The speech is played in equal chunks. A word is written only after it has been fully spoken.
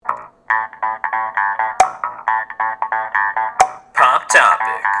Pop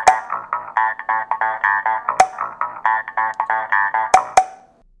topic.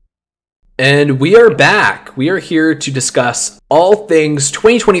 And we are back. We are here to discuss all things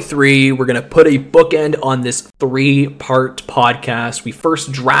 2023. We're going to put a bookend on this 3-part podcast. We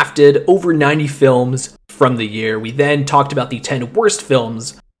first drafted over 90 films from the year. We then talked about the 10 worst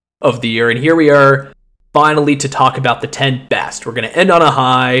films of the year. And here we are finally to talk about the 10 best. We're going to end on a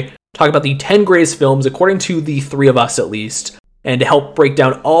high, talk about the 10 greatest films, according to the three of us at least. And to help break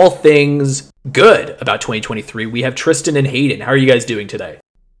down all things good about 2023, we have Tristan and Hayden. How are you guys doing today?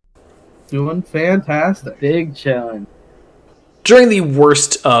 Doing fantastic. Big challenge. During the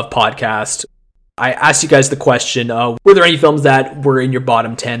worst of podcast, I asked you guys the question, were there any films that were in your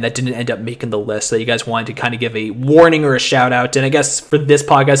bottom 10 that didn't end up making the list that you guys wanted to kind of give a warning or a shout out? And I guess for this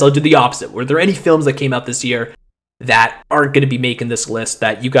podcast, I'll do the opposite. Were there any films that came out this year that aren't going to be making this list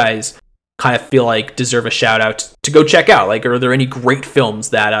that you guys kind of feel like deserve a shout out to go check out? Like, are there any great films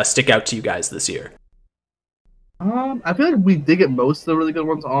that stick out to you guys this year? I feel like we did get most of the really good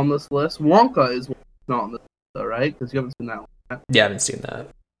ones on this list. Wonka is not on this list, though, right? Because you haven't seen that one yet. Yeah, I haven't seen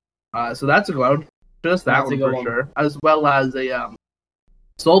that. So that's a good one. Just that one for sure. As well as a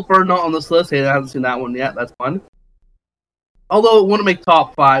Saltburn not on this list. I haven't seen that one yet. That's fun. Although it wouldn't make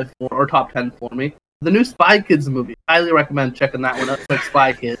top 5 or top 10 for me. The new Spy Kids movie. Highly recommend checking that one out. It's like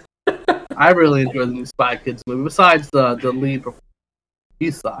Spy Kids. I really enjoy the new Spy Kids movie. Besides the lead performance,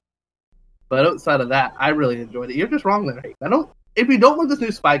 he sucked. But outside of that, I really enjoyed it. You're just wrong there. If you don't like this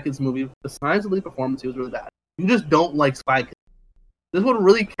new Spy Kids movie, besides the lead performance, it was really bad. You just don't like Spy Kids. This one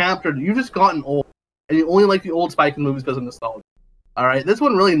really captured. You've just gotten old, and you only like the old Spy Kids movies because of nostalgia. All right, this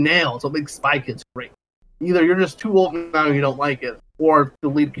one really nails what makes Spy Kids great. Either you're just too old now and you don't like it, or the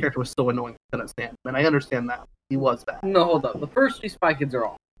lead character was so annoying you couldn't stand him. And I understand that he was bad. No, hold up. The first 3 Spy Kids are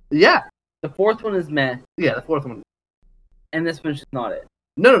all. Yeah. The 4th one is meh. Yeah, the 4th one. And this one's just not it.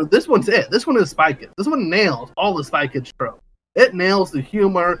 No, this one's it. This one is Spy Kids. This one nails all the Spy Kids tropes. It nails the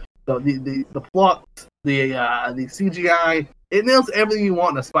humor, the plot, the CGI. It nails everything you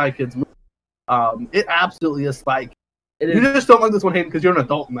want in a Spy Kids movie. It absolutely is Spy Kids. You just don't like this one, Hayden, because you're an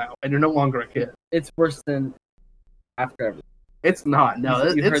adult now and you're no longer a kid. It's worse than After Everything. It's not.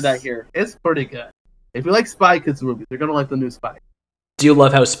 No, you heard that here. It's pretty good. If you like Spy Kids movies, you're gonna like the new Spy Kids. Do you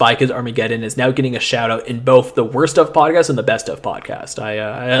love how Spy Kids Armageddon is now getting a shout out in both the worst of podcast and the best of podcast?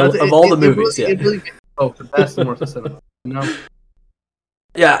 Of all the movies, it really gets both the best and worst of cinema. You know?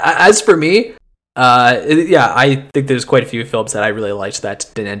 Yeah. As for me, I think there's quite a few films that I really liked that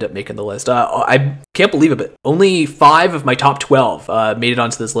didn't end up making the list. I can't believe it, but only 5 of my top 12 made it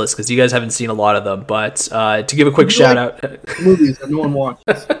onto this list because you guys haven't seen a lot of them. But to give a quick shout out, movies that no one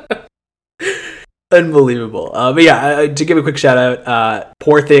watches. Unbelievable. But yeah, to give a quick shout out,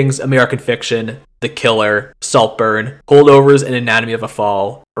 Poor Things, American Fiction, The Killer, Saltburn, Holdovers, and Anatomy of a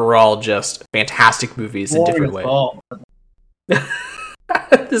Fall are all just fantastic movies in different ways.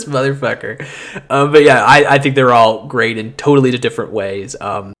 This motherfucker. But yeah, I think they're all great in totally different ways.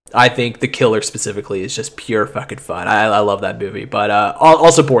 I think The Killer specifically is just pure fucking fun. I love that movie. But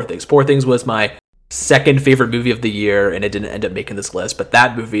also Poor Things. Poor Things was my second favorite movie of the year, and it didn't end up making this list, but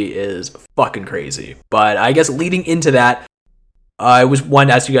that movie is fucking crazy. But I guess leading into that, I was wanting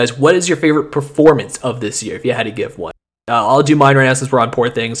to ask you guys, what is your favorite performance of this year, if you had to give one? I'll do mine right now since we're on Poor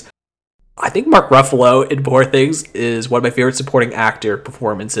Things. I think Mark Ruffalo in Poor Things is one of my favorite supporting actor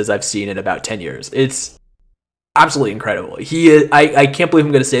performances I've seen in about 10 years. It's absolutely incredible. He is, I can't believe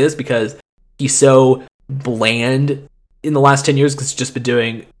I'm going to say this because he's so bland in the last 10 years because he's just been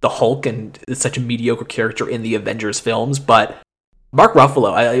doing the Hulk and is such a mediocre character in the Avengers films. But Mark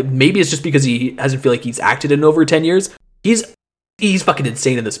Ruffalo, maybe it's just because he hasn't feel like he's acted in over 10 years. He's fucking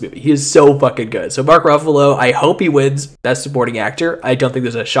insane in this movie. He is so fucking good. So Mark Ruffalo, I hope he wins Best Supporting Actor. I don't think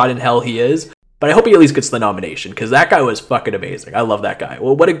there's a shot in hell he is, but I hope he at least gets the nomination because that guy was fucking amazing. I love that guy.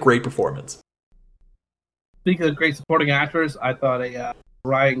 Well, what a great performance. Speaking of great supporting actors, I thought a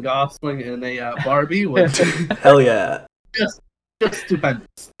Ryan Gosling in a Barbie was hell yeah. Just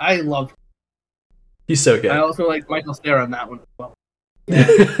stupendous. I love him. He's so good. I also like Michael Cera in that one as well.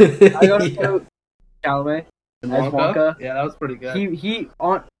 I got to go Chalamet as Wonka. Yeah, that was pretty good.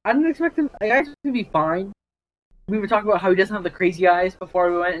 I didn't expect him. I expected him to be fine. We were talking about how he doesn't have the crazy eyes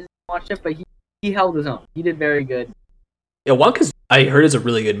before we went and watched it, but he held his own. He did very good. Yeah, Wonka's, I heard, is a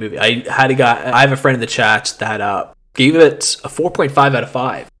really good movie. I have a friend in the chat that gave it a 4.5 out of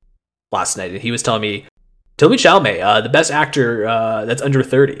 5 last night, and he was telling me Timothée Chalamet, the best actor that's under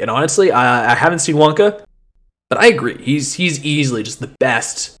 30. And honestly, I haven't seen Wonka, but I agree. He's easily just the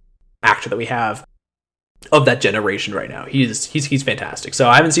best actor that we have of that generation right now. He's fantastic. So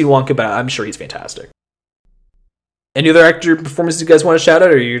I haven't seen Wonka, but I'm sure he's fantastic. Any other actor performances you guys want to shout out,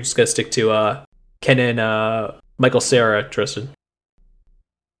 or are you just gonna stick to Ken and Michael Cera, Tristan?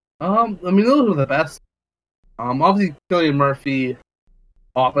 I mean, those were the best. Obviously, Cillian Murphy,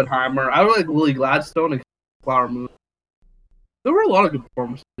 Oppenheimer. I really like Lily Gladstone and Flower Moon. There were a lot of good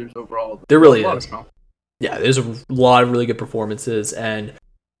performances overall. There really is. Yeah, there's a lot of really good performances, and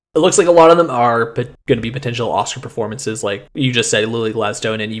it looks like a lot of them are going to be potential Oscar performances. Like you just said, Lily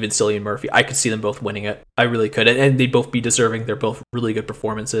Gladstone and even Cillian Murphy. I could see them both winning it. I really could, and they'd both be deserving. They're both really good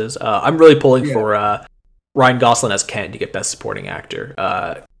performances. I'm really pulling for Ryan Gosling as Ken to get Best Supporting Actor.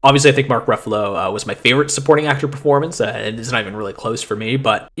 Obviously, I think Mark Ruffalo was my favorite supporting actor performance, and it's not even really close for me,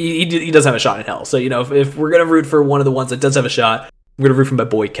 but he does have a shot in hell. So, if we're going to root for one of the ones that does have a shot, we're going to root for my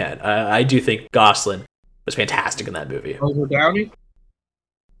boy Ken. I do think Gosling was fantastic in that movie. Over Downey?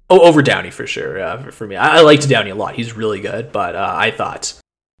 Oh, over Downey for sure. For me, I liked Downey a lot. He's really good, but I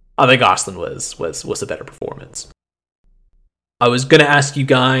think Gosling was a better performance. I was gonna ask you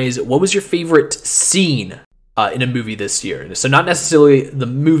guys, what was your favorite scene in a movie this year? So not necessarily the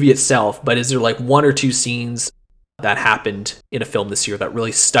movie itself, but is there like one or two scenes that happened in a film this year that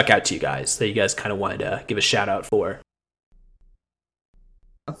really stuck out to you guys that you guys kind of wanted to give a shout out for?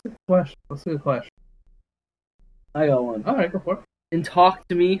 That's a good question. I got one. All right, go for it. And Talk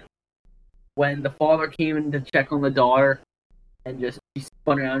to Me, when the father came in to check on the daughter and she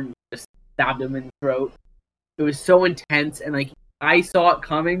spun around and just stabbed him in the throat. It was so intense, and like I saw it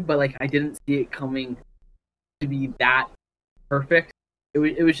coming, but like I didn't see it coming to be that perfect.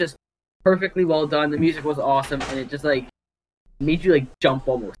 It was just perfectly well done. The music was awesome, and it just like made you like jump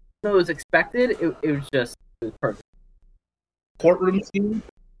almost. So it was expected. It was perfect. Courtroom scene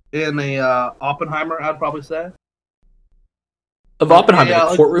in a Oppenheimer, I'd probably say. Of Oppenheimer,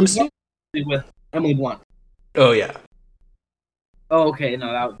 the courtroom scene? With Emily Blunt. Oh, yeah. Oh, okay.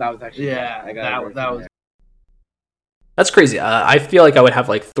 No, that was actually... Yeah, that was... That's crazy. I feel like I would have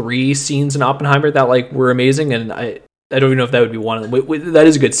like 3 scenes in Oppenheimer that like were amazing, and I don't even know if that would be one of them. That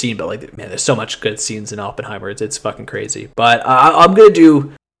is a good scene, but like, man, there's so much good scenes in Oppenheimer. It's fucking crazy. But I'm going to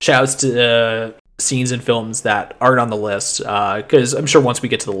do shouts to scenes and films that aren't on the list, because I'm sure once we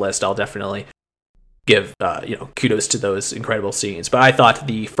get to the list, I'll definitely give kudos to those incredible scenes. But I thought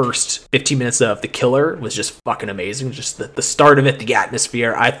the first 15 minutes of The Killer was just fucking amazing. Just the start of it, the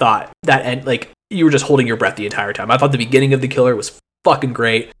atmosphere. I thought that end, like, you were just holding your breath the entire time. I thought the beginning of The Killer was fucking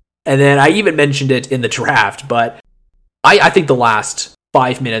great. And then I even mentioned it in the draft, but I think the last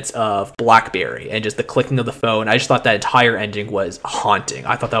 5 minutes of Blackberry and just the clicking of the phone, I just thought that entire ending was haunting.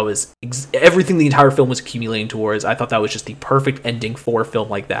 I thought that was everything the entire film was accumulating towards. I thought that was just the perfect ending for a film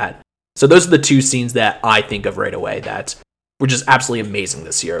like that. So those are the 2 scenes that I think of right away that were just absolutely amazing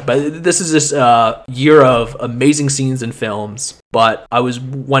this year. But this is this year of amazing scenes and films. But I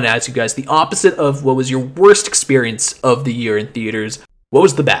want to ask you guys the opposite of what was your worst experience of the year in theaters. What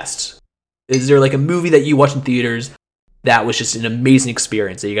was the best? Is there like a movie that you watched in theaters that was just an amazing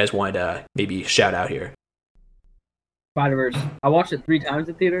experience that you guys wanted to maybe shout out here? Spider-Verse. I watched it 3 times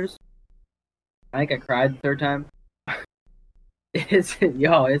in theaters. I think I cried the 3rd time. It's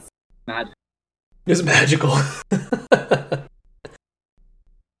magic. It's magical.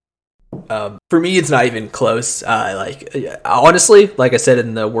 For me, it's not even close. Honestly, like I said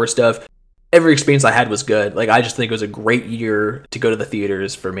in the worst of, every experience I had was good. Like, I just think it was a great year to go to the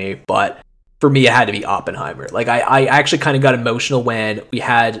theaters for me. But for me, it had to be Oppenheimer. Like, I actually kind of got emotional when we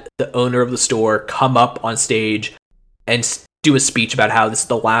had the owner of the store come up on stage and do a speech about how this is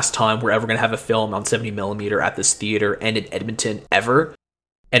the last time we're ever going to have a film on 70mm at this theater and in Edmonton ever.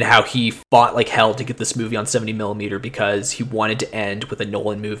 And how he fought like hell to get this movie on 70mm because he wanted to end with a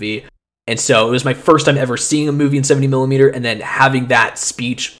Nolan movie. And so it was my first time ever seeing a movie in 70mm, and then having that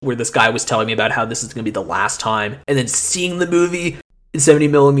speech where this guy was telling me about how this is going to be the last time, and then seeing the movie in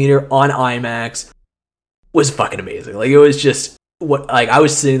 70mm on IMAX was fucking amazing. Like, it was just I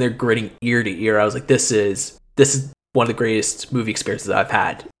was sitting there gritting ear to ear. I was like, this is one of the greatest movie experiences I've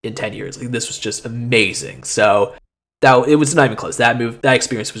had in 10 years. Like, this was just amazing. So it was not even close. That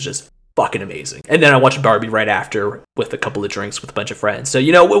experience was just fucking amazing. And then I watched Barbie right after with a couple of drinks with a bunch of friends. So,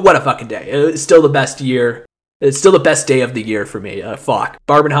 what a fucking day. It's still the best year. It's still the best day of the year for me.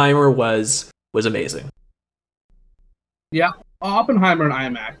 Barbenheimer was amazing. Yeah, Oppenheimer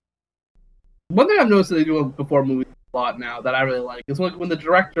and IMAX. One thing I've noticed that they do before movies a lot now that I really like is when the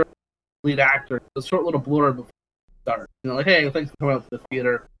director, lead actor, does a short little blurb before they start. Like, hey, thanks for coming out to the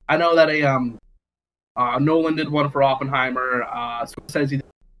theater. I know that Nolan did one for Oppenheimer. Scorsese did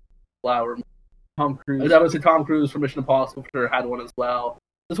Flower. Tom Cruise. I would say Tom Cruise for Mission Impossible for sure had one as well.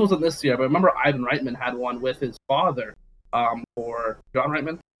 this wasn't this year, but I remember Ivan Reitman had one with his father, for John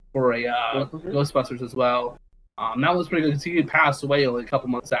Reitman, for a Ghostbusters as well. That was pretty good because he had passed away only a couple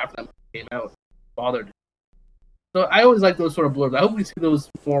months after that came out. Father did. So I always like those sort of blurbs. I hope we see those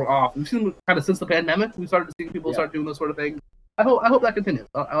more often. We've seen them kind of since the pandemic. We started seeing people start doing those sort of things. I hope that continues.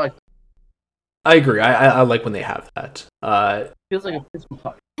 I like that. I agree. I like when they have that. Feels like a personal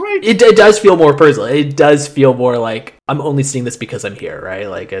touch. Right. It does feel more personal. It does feel more like I'm only seeing this because I'm here, right?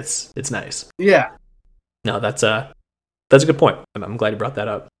 Like it's nice. Yeah. No, that's a good point. I'm glad you brought that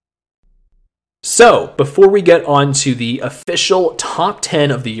up. So before we get on to the official top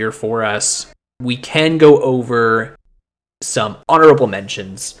 10 of the year for us, we can go over some honorable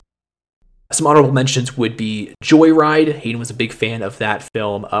mentions. Some honorable mentions would be Joyride. Hayden was a big fan of that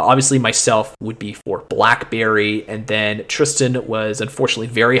film. Obviously, myself would be for Blackberry. And then Tristan was unfortunately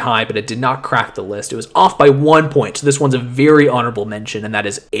very high, but it did not crack the list. It was off by 1 point. So this one's a very honorable mention, and that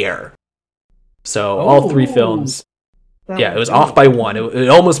is Air. So all three films. Yeah, it was off by 1. It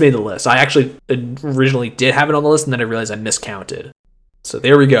almost made the list. I actually originally did have it on the list, and then I realized I miscounted. So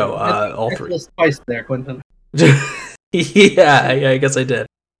there we go. All three. Spice there, Quintin. Yeah, I guess I did.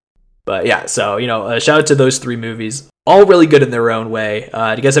 But yeah, so, shout out to those 3 movies. All really good in their own way.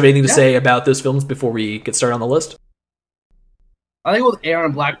 Do you guys have anything to say about those films before we get started on the list? I think both Air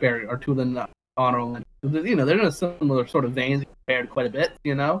and Blackberry are two of the honorable mentions. They're in a similar sort of vein compared quite a bit,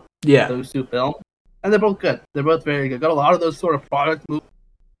 Yeah. Those two films. And they're both good. They're both very good. Got a lot of those sort of product movies.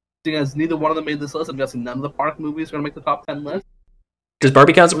 Seeing as neither one of them made this list, I'm guessing none of the product movies are going to make the top 10 list. Does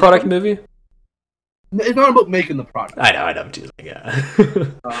Barbie count as a product movie? It's not about making the product. I know, I'm teasing, yeah.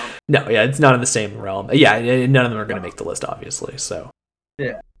 No, yeah, it's not in the same realm. Yeah, none of them are going to make the list, obviously, so.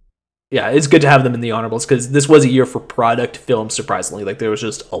 Yeah. Yeah, it's good to have them in the honorables, because this was a year for product films, surprisingly. Like, there was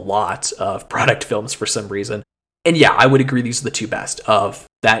just a lot of product films for some reason. And yeah, I would agree these are the 2 best of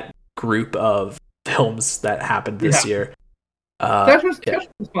that group of films that happened this year. Tetris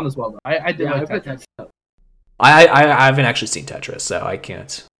was fun as well, though. I did like Tetris. I haven't actually seen Tetris, so I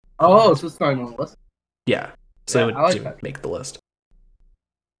can't. Oh, so it's not on the list? Yeah, so it like didn't make the list.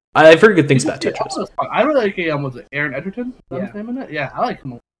 I've heard good things about Tetris. I really like was it Aaron Edgerton? Is that his name in it? Yeah, I like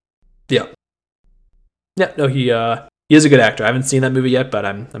him. Yeah. Yeah, no, he is a good actor. I haven't seen that movie yet, but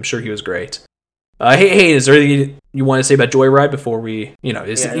I'm sure he was great. Hey, is there anything you want to say about Joyride before we, you have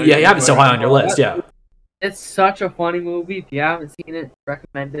it so high on your list, yeah. It's such a funny movie. If you haven't seen it,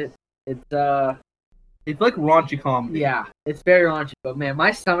 recommend it. It's like raunchy comedy. Yeah, it's very raunchy, but man,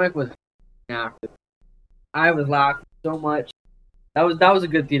 my stomach was after. I was laughing so much. That was a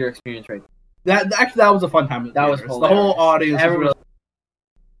good theater experience, right? That was a fun time. That was the whole audience. Everyone,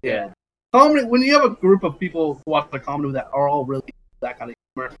 yeah. Comedy. When you have a group of people who watch the comedy that are all really that kind of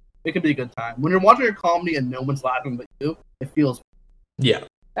humor, it can be a good time. When you're watching a comedy and no one's laughing but you, it feels. Yeah.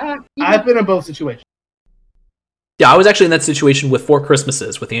 I've been in both situations. Yeah, I was actually in that situation with 4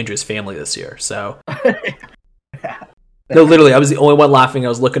 Christmases with Andrew's family this year. So. No, literally, I was the only one laughing. I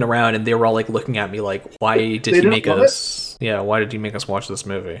was looking around, and they were all like looking at me, like, "Why did he make us? Yeah, why did he make us watch this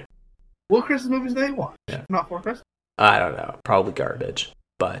movie?" What Christmas movies do they watch? Yeah. Not for Christmas. I don't know, probably garbage.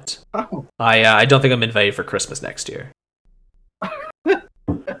 But I don't think I'm invited for Christmas next year.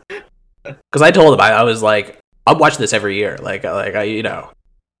 Because I told him I was like, I'm watching this every year. I'll go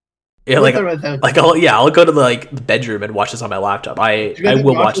to the bedroom and watch this on my laptop. I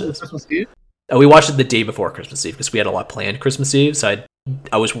will watch this. Christmas Eve? We watched it the day before Christmas Eve because we had a lot planned Christmas Eve, so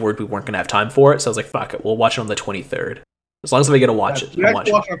I was worried we weren't going to have time for it, so I was like, fuck it, we'll watch it on the 23rd. As long as I get to watch it. We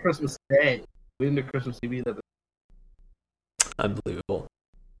actually watched it on Christmas Day. We didn't do Christmas Eve either. Unbelievable.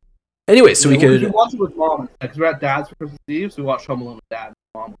 Anyway, so we could... We watch it with Mom, because we're at Dad's for Christmas Eve, so we watched Home Alone with Dad and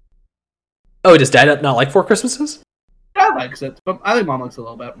Mom. Oh, does Dad not like 4 Christmases? Dad likes it, but I think Mom likes it a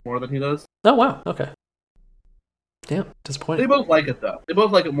little bit more than he does. Oh, wow, okay. Damn, disappointing. They both like it, though. They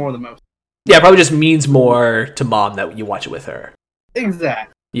both like it more than most. Yeah, it probably just means more to Mom that you watch it with her.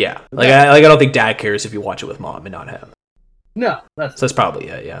 Exactly. Yeah, I don't think Dad cares if you watch it with Mom and not him. No, that's probably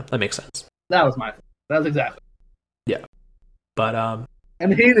it. Yeah, that makes sense. That was my thing. That was exactly. Yeah, but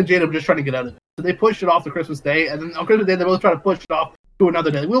And Hayden and Jada were just trying to get out of it, so they pushed it off to Christmas Day, and then on Christmas Day they both try to push it off to another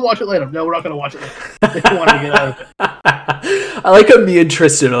day. We'll watch it later. No, we're not going to watch it later. They wanted to get out of it. I like how me and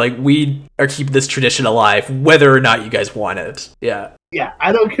Tristan are like, we are keeping this tradition alive, whether or not you guys want it. Yeah. Yeah,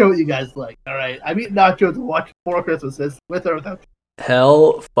 I don't care what you guys like. All right, I'm eating nachos to watch 4 Christmases with or without.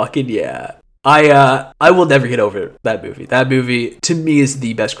 Hell, fucking yeah! I will never get over that movie. That movie to me is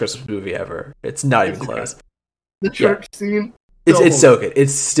the best Christmas movie ever. It's not even close. The church scene. It's so good. It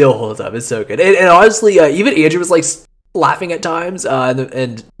still holds up. It's so good. And honestly, even Andrew was like laughing at times,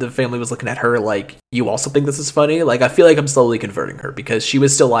 and the family was looking at her like, you also think this is funny? Like, I feel like I'm slowly converting her, because she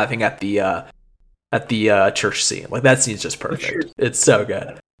was still laughing at the church scene. Like, that scene's just perfect. It's so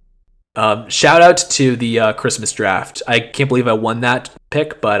good. Shout out to the Christmas draft. I can't believe I won that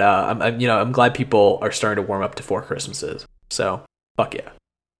pick, but I'm glad people are starting to warm up to Four Christmases. So fuck yeah.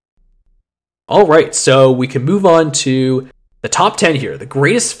 All right, so we can move on to the top 10 here, the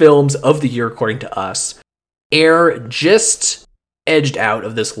greatest films of the year according to us. Air just edged out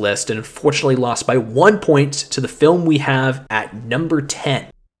of this list and unfortunately lost by 1 point to the film we have at number 10.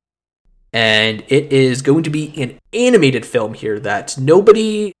 And it is going to be an animated film here that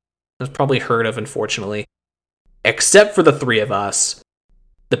nobody has probably heard of, unfortunately, except for the three of us.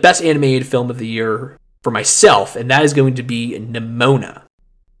 The best animated film of the year for myself, and that is going to be Nimona.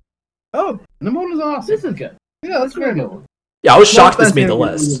 Oh, Nimona's awesome. This is good. Yeah, that's very good. Yeah, I was shocked this made the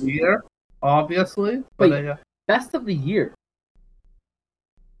list. Obviously. But best of the year.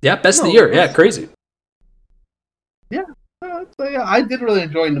 Yeah, best of the year. Yeah, crazy. Yeah. So yeah, I did really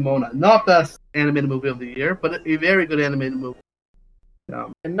enjoy Nimona. Not best animated movie of the year, but a very good animated movie.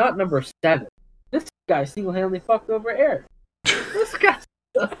 And not number 7. This guy single-handedly fucked over Air. This guy.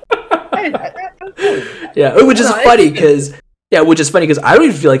 Yeah, which is funny because I don't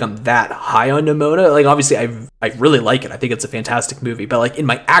even feel like I'm that high on Nimona. Like, obviously, I really like it. I think it's a fantastic movie. But like in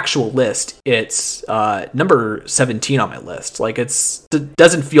my actual list, it's number 17 on my list. Like, it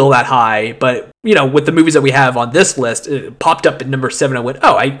doesn't feel that high. But with the movies that we have on this list, it popped up at number 7. I went,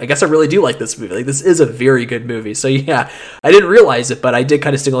 oh, I guess I really do like this movie. Like, this is a very good movie. So yeah, I didn't realize it, but I did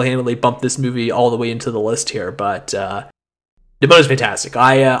kind of single-handedly bump this movie all the way into the list here. But Nimona's fantastic.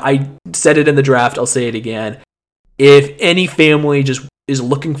 I said it in the draft. I'll say it again. If any family just is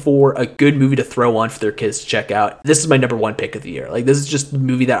looking for a good movie to throw on for their kids to check out, this is my number 1 pick of the year. Like, this is just the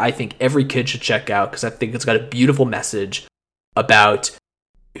movie that I think every kid should check out, because I think it's got a beautiful message about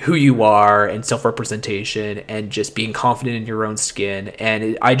who you are and self-representation and just being confident in your own skin.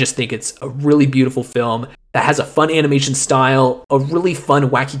 And I just think it's a really beautiful film that has a fun animation style, a really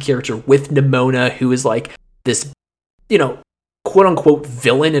fun, wacky character with Nimona, who is like this, quote-unquote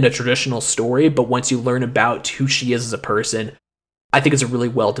villain in a traditional story, but once you learn about who she is as a person, I think it's a really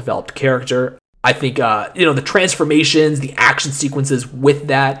well-developed character. I think, the transformations, the action sequences with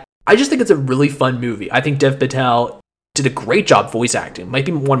that, I just think it's a really fun movie. I think Dev Patel did a great job voice acting. Might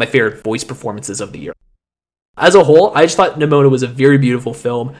be one of my favorite voice performances of the year. As a whole, I just thought Nimona was a very beautiful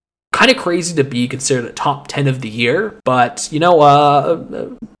film. Kind of crazy to be considered a top 10 of the year, but,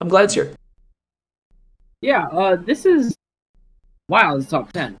 I'm glad it's here. Yeah, this is... Wow, it's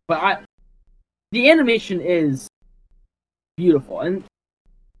top 10. But the animation is beautiful. And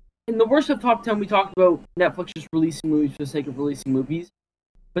in the worst of top 10, we talked about Netflix just releasing movies for the sake of releasing movies.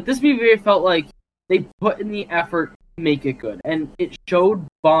 But this movie felt like they put in the effort to make it good. And it showed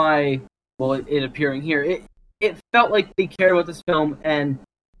by, it appearing here. It felt like they cared about this film, and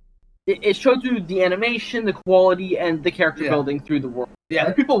it showed through the animation, the quality, and the character building through the world. Yeah,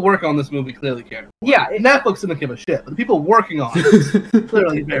 the people working on this movie clearly care. Yeah, Netflix didn't give a shit, but the people working on it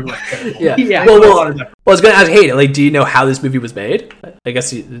clearly very much care. Yeah. Well, I was going to ask Hayden, like, do you know how this movie was made? I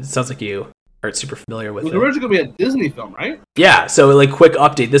guess it sounds like you aren't super familiar with it. It was originally going to be a Disney film, right? Yeah, so, like, quick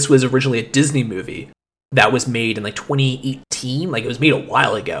update. This was originally a Disney movie that was made in, 2018. Like, it was made a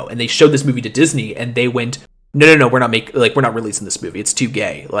while ago, and they showed this movie to Disney, and they went... No, we're not releasing this movie. It's too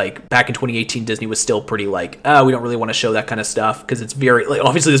gay. Like, back in 2018, Disney was still pretty we don't really want to show that kind of stuff, because it's very,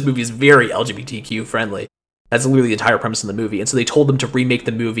 obviously this movie is very LGBTQ friendly. That's literally the entire premise of the movie. And so they told them to remake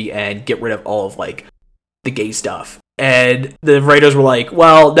the movie and get rid of all of, the gay stuff. And the writers were like,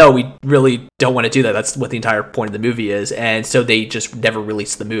 well, no, we really don't want to do that. That's what the entire point of the movie is. And so they just never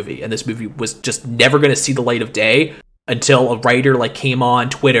released the movie. And this movie was just never going to see the light of day until a writer, came on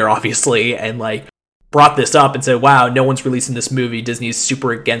Twitter, obviously, and, brought this up and said, wow, no one's releasing this movie. Disney's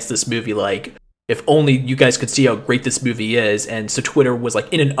super against this movie. If only you guys could see how great this movie is. And so Twitter was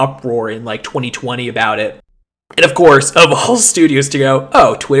in an uproar in 2020 about it. And of course, of all studios to go,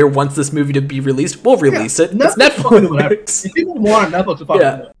 oh, Twitter wants this movie to be released, we'll release it. It's Netflix. If people want Netflix to fucking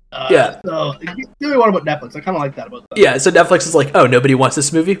do it. So, you really want about Netflix. I kind of like that about them. Yeah, so Netflix is like, oh, nobody wants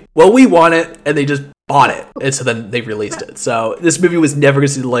this movie? Well, we want it. And they just bought it. And so then they released it. So this movie was never going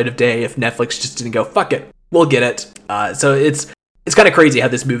to see the light of day if Netflix just didn't go, fuck it, we'll get it. So it's kind of crazy how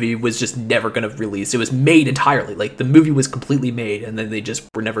this movie was just never going to release. It was made entirely. The movie was completely made, and then they just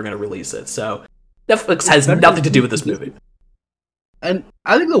were never going to release it. So Netflix has nothing to do with this movie. And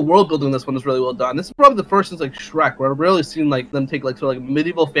I think the world building in this one is really well done. This is probably the first since Shrek where I've really seen them take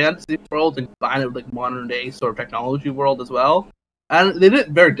medieval fantasy world and combine it with modern day sort of technology world as well. And they did it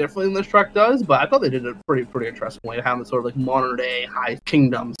very differently than this Shrek does, but I thought they did it pretty interesting way, having sort of like modern day high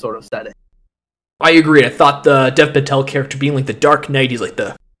kingdom sort of setting. I agree. I thought the Dev Patel character being like the Dark Knight, he's like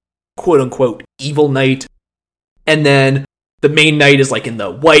the quote unquote evil knight. And then the main knight is like in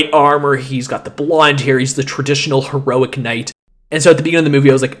the white armor, he's got the blonde hair, he's the traditional heroic knight. And so at the beginning of the movie,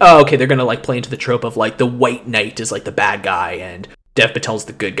 I was like, oh, okay, they're gonna like play into the trope of like the white knight is like the bad guy and Dev Patel's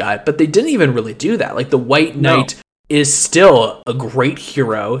the good guy. But they didn't even really do that. Like the white knight is still a great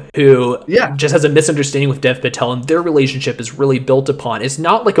hero who just has a misunderstanding with Dev Patel, and their relationship is really built upon. It's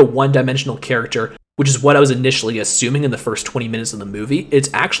not like a one-dimensional character, which is what I was initially assuming in the first 20 minutes of the movie. It's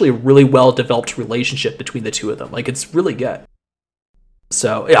actually a really well-developed relationship between the two of them. Like, it's really good.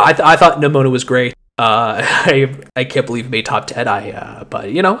 So, yeah, I thought Nimona was great. I can't believe it made top 10. But,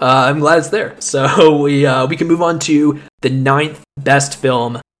 I'm glad it's there. So, we can move on to the 9th best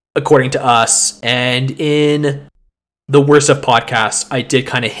film, according to us. And in the worst of podcasts, I did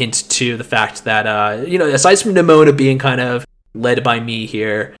kind of hint to the fact that, aside from Nimona being kind of led by me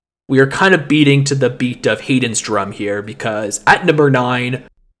here, we are kind of beating to the beat of Hayden's drum here, because at number 9,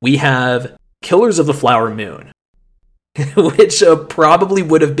 we have Killers of the Flower Moon, which probably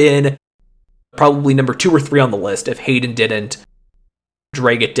would have been number 2 or 3 on the list if Hayden didn't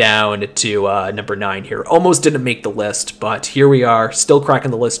drag it down to number 9 here. Almost didn't make the list, but here we are, still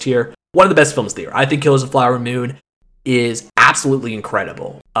cracking the list here. One of the best films of the year. I think Killers of the Flower Moon is absolutely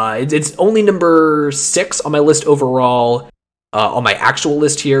incredible. It's only number 6 on my list overall, on my actual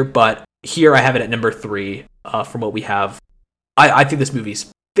list here, but here I have it at number 3 from what we have. I think this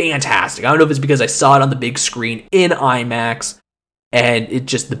movie's fantastic. I don't know if it's because I saw it on the big screen in IMAX, and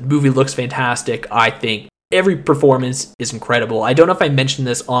the movie looks fantastic. I think every performance is incredible. I don't know if I mentioned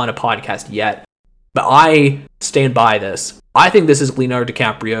this on a podcast yet, but I stand by this. I think this is Leonardo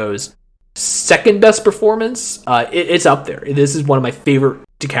DiCaprio's second best performance. It's up there. This is one of my favorite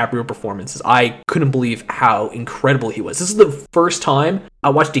DiCaprio performances. I couldn't believe how incredible he was. This is the first time I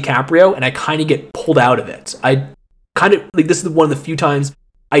watched DiCaprio and I kind of get pulled out of it. I kind of like, this is one of the few times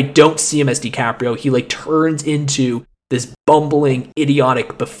I don't see him as DiCaprio. He like turns into this bumbling,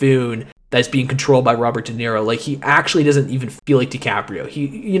 idiotic buffoon that's being controlled by Robert De Niro. Like, he actually doesn't even feel like DiCaprio.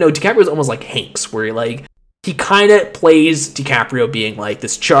 DiCaprio is almost like Hanks, where he kind of plays DiCaprio being like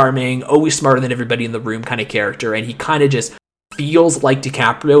this charming, always smarter than everybody in the room kind of character, and he kind of just feels like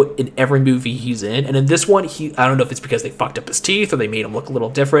DiCaprio in every movie he's in. And in this one, I don't know if it's because they fucked up his teeth or they made him look a little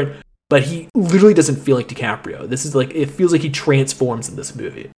different, but he literally doesn't feel like DiCaprio. This is like, it feels like he transforms in this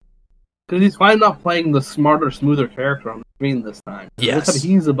movie. Because he's finally not playing the smarter, smoother character on the screen this time. Yes. This time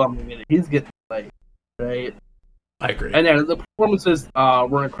he's a bumbling idiot. He's getting played, right? I agree. And yeah, the performances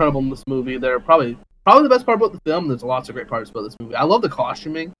were incredible in this movie. They're probably the best part about the film. There's lots of great parts about this movie. I love the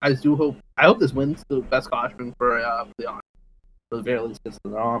costuming. I hope this wins the best costuming for the Oscar. For the very least, it's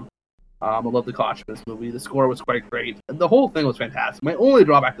the nom. I love the costume in this movie. The score was quite great. The whole thing was fantastic. My only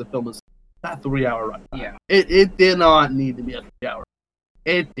drawback to the film was that 3-hour run. Yeah. It did not need to be a 3-hour.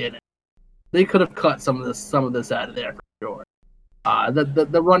 It didn't. They could have cut some of this out of there for sure.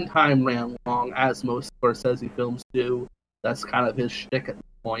 The runtime ran long, as most Scorsese films do. That's kind of his shtick at this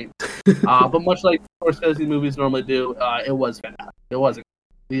point. But much like Scorsese movies normally do, it was fantastic. It wasn't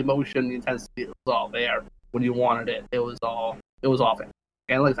the emotion, the intensity. It was all there when you wanted it. It was all fantastic.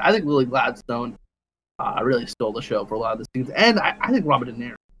 And I think Lily Gladstone really stole the show for a lot of the scenes. And I think Robert De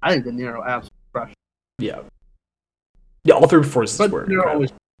Niro. I think De Niro absolutely crushed. Yeah, all 3 performances were incredible.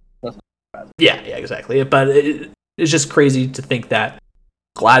 Yeah, exactly. But it's just crazy to think that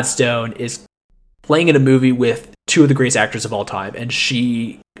Gladstone is playing in a movie with 2 of the greatest actors of all time, and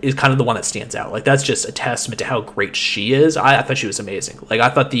she is kind of the one that stands out. Like, that's just a testament to how great she is. I thought she was amazing. Like, I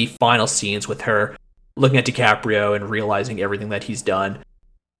thought the final scenes with her looking at DiCaprio and realizing everything that he's done,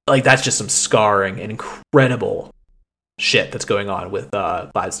 like, that's just some scarring and incredible shit that's going on with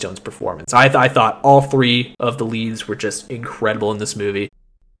Gladstone's performance. I thought all 3 of the leads were just incredible in this movie.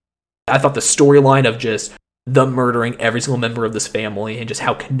 I thought the storyline of just them murdering every single member of this family and just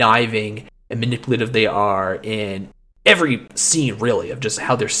how conniving and manipulative they are in every scene, really, of just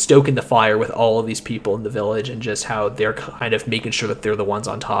how they're stoking the fire with all of these people in the village and just how they're kind of making sure that they're the ones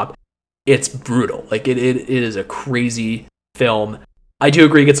on top. It's brutal. Like, it is a crazy film. I do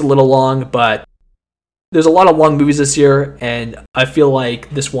agree it gets a little long, but there's a lot of long movies this year, and I feel like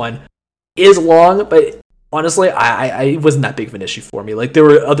this one is long, but honestly, I wasn't that big of an issue for me. Like, there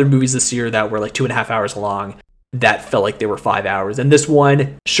were other movies this year that were like 2.5 hours long that felt like they were 5 hours. And this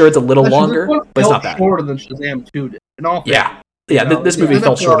one, sure, it's a little longer, but it's not bad. Shorter than Shazam 2 did. This movie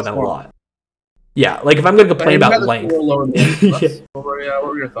felt shorter than a lot. Yeah, like, if I'm going to complain about length. What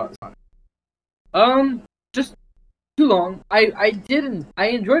were your thoughts on it? Just too long. I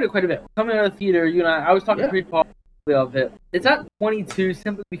enjoyed it quite a bit. Coming out of the theater, you and I was talking pretty positively of it. It's at 22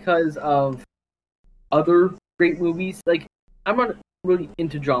 simply because of other great movies. Like, I'm not really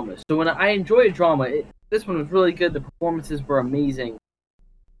into dramas, so when I enjoy a drama, this one was really good. The performances were amazing.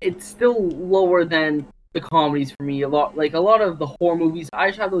 It's still lower than the comedies for me. A lot of the horror movies, I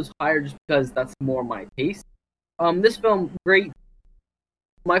just have those higher just because that's more my taste. This film, great.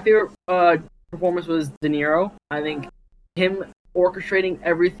 My favorite performance was De Niro. I think him orchestrating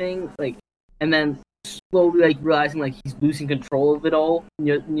everything, and then slowly realizing he's losing control of it all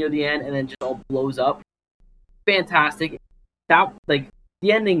near the end, and then just all blows up. Fantastic. That the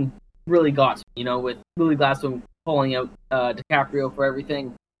ending really got me, with Lily Gladstone calling out DiCaprio for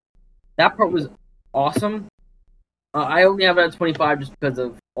everything. That part was awesome. I only have it at 25 just because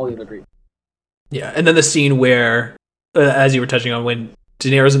of all the other great. Yeah, and then the scene where, as you were touching on, when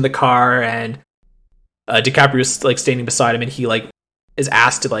De Niro's in the car and DiCaprio's standing beside him, and he is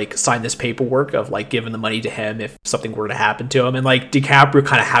asked to sign this paperwork of giving the money to him if something were to happen to him, and DiCaprio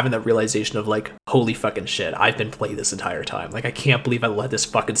kind of having that realization of holy fucking shit, I've been played this entire time. I can't believe I let this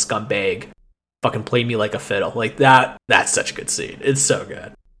fucking scumbag fucking play me like a fiddle. That's such a good scene. It's so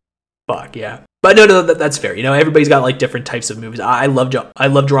good. Fuck yeah. But no, that's fair. Everybody's got different types of movies. I love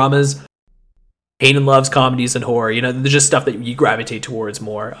dramas. Hayden loves comedies and horror. There's just stuff that you gravitate towards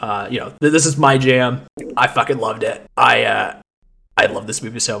more. This is my jam. I fucking loved it. I love this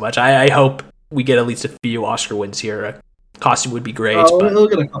movie so much. I hope we get at least a few Oscar wins here. Costume would be great.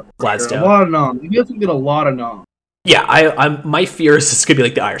 Look at Gladstone. A lot of noms. You have to get a lot of noms. Yeah, I'm. My fear is it's gonna be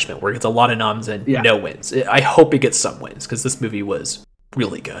like The Irishman, where it gets a lot of noms and no wins. I hope it gets some wins because this movie was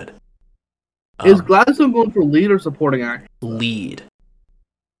really good. Is Gladstone going for lead or supporting actor? Lead.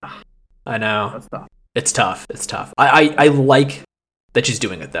 I know. That's tough. It's tough. I like that she's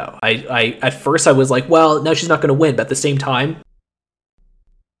doing it though. I at first I was like, well, no, she's not going to win, but at the same time,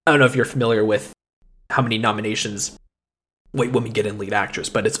 I don't know if you're familiar with how many nominations white women get in lead actress,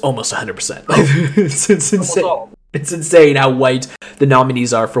 but it's almost 100%. It's insane. It's insane how white the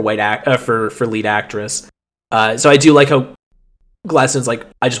nominees are for for lead actress. So I do like how Gladstone's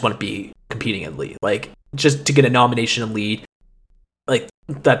I just want to be competing in lead, just to get a nomination in lead,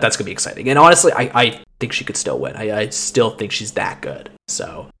 that's gonna be exciting. And honestly, I think she could still win. I still think she's that good.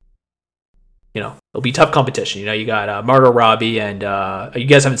 So it'll be tough competition. You got Margot Robbie and you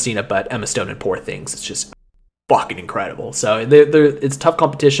guys haven't seen it, but Emma Stone in Poor Things. It's just fucking incredible. So it's tough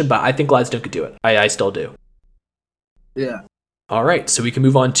competition, but I think Gladstone could do it. I still do. Yeah. All right, so we can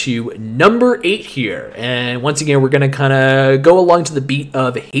move on to number 8 here. And once again, we're going to kind of go along to the beat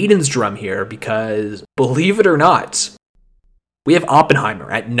of Hayden's drum here because, believe it or not, we have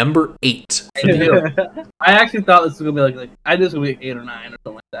Oppenheimer at number 8. I actually thought this was going to be I knew this was going to be 8 or 9 or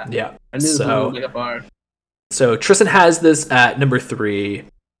something like that. Yeah. I knew this was going to be a bar. So Tristan has this at number 3.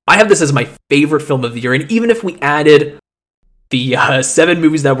 I have this as my favorite film of the year. And even if we added the 7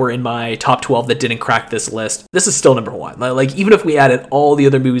 movies that were in my top 12 that didn't crack this list, this is still number 1. Even if we added all the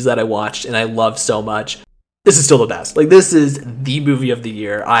other movies that I watched and I loved so much, this is still the best. This is the movie of the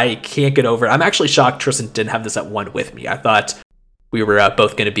year. I can't get over it. I'm actually shocked Tristan didn't have this at 1 with me. I thought we were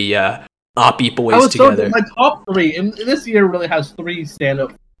both going to be Oppie boys together. My top 3, and this year really has 3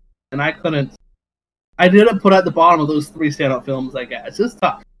 stand-up, and I didn't put at the bottom of those 3 stand-up films, I guess. It's just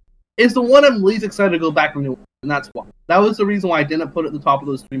tough. It's the one I'm least excited to go back and rewatch, and that's why. That was the reason why I didn't put it at the top of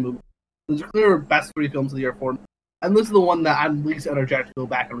those 3 movies. Those are clear best 3 films of the year for me. And this is the one that I'm least energetic to go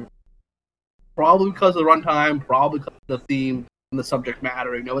back and rewatch. Probably because of the runtime, probably because of the theme and the subject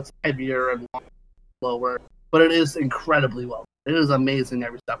matter. It's heavier and lower, but it is incredibly well. It is amazing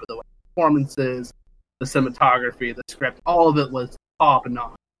every step of the way. Performances, the cinematography, the script, all of it was top and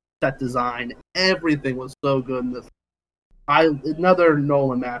notch. Set design, everything was so good in this. Another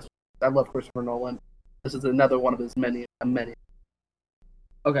Nolan masterpiece. I love Christopher Nolan. This is another one of his many.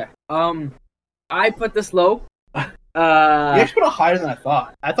 Okay. I put this low. You actually put it higher than I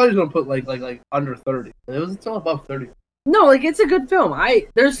thought. I thought he was gonna put like under 30. It was still above 30. No, it's a good film.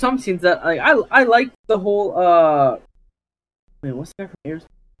 There's some scenes that I like the whole what's the guy from Airs?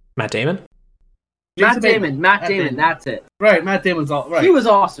 Matt Damon. Matt Damon. That's it. Right, Matt Damon's all right. He was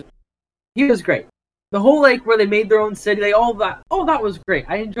awesome. He was great. The whole where they made their own city, all that. Oh, that was great.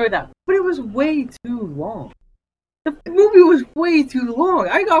 I enjoyed that, but it was way too long. The movie was way too long.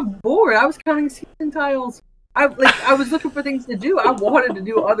 I got bored. I was counting season tiles. I was looking for things to do. I wanted to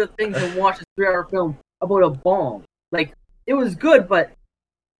do other things than watch a 3-hour film about a bomb. It was good, but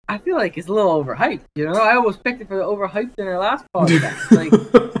I feel like it's a little overhyped. I almost picked it for the overhyped in our last podcast.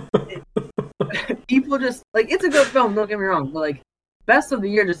 People just it's a good film. Don't get me wrong, but best of the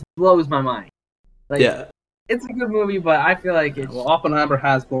year just blows my mind. Yeah. it's a good movie, but I feel like it's Oppenheimer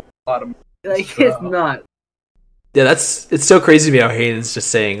has a lot of it's not. Yeah, it's so crazy to me how Hayden's just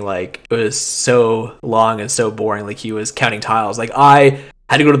saying like it was so long and so boring. Like he was counting tiles. Like I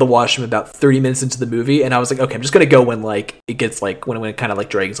had to go to the washroom about 30 minutes into the movie, and I was like, okay, I'm just gonna go when like it gets like when it kind of like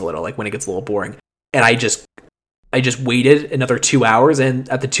drags a little, like when it gets a little boring. And I just waited another 2 hours, and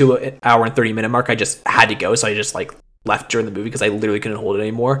at the 2 hour and 30 minute mark, I just had to go. So I just like left during the movie because I literally couldn't hold it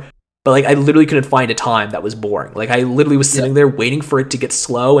anymore. But like I literally couldn't find a time that was boring. Like I literally was sitting there waiting for it to get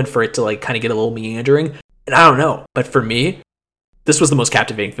slow and for it to like kind of get a little meandering. And I don't know, but for me, this was the most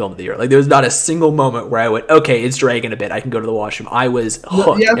captivating film of the year. Like there was not a single moment where I went, okay, it's dragging a bit, I can go to the washroom. I was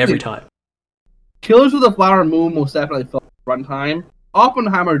hooked every time. Killers of the Flower Moon most definitely felt runtime.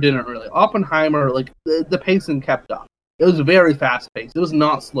 Oppenheimer didn't really. Oppenheimer, like the pacing kept up. It was very fast paced. It was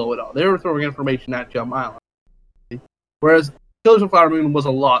not slow at all. They were throwing information at you a mile. Whereas Killers of the Flower Moon was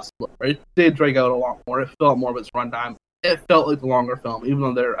a lot slower. It did drag out a lot more. It felt more of its runtime. It felt like a longer film, even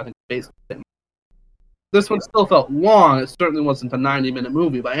though they're, I think, basically the same. This one still felt long. It certainly wasn't a 90-minute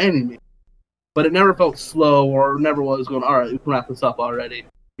movie by any means. But it never felt slow or never was going, all right, we can wrap this up already.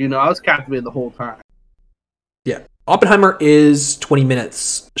 You know, I was captivated the whole time. Yeah. Oppenheimer is 20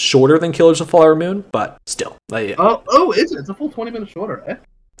 minutes shorter than Killers of the Flower Moon, but still. Like, oh, is it? It's a full 20 minutes shorter, eh?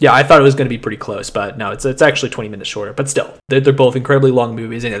 Yeah, I thought it was going to be pretty close, but no, it's actually 20 minutes shorter. But still, they're both incredibly long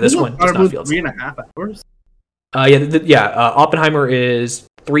movies, and this one does not feel 3.5 hours. Oppenheimer is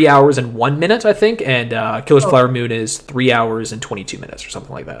 3 hours and 1 minute, I think, and Killers of the Flower Moon is 3 hours and 22 minutes or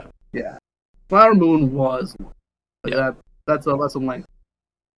something like that. Yeah, Flower Moon was that's a length.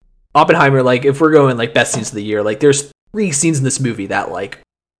 Oppenheimer, like if we're going like best scenes of the year, like there's 3 scenes in this movie that like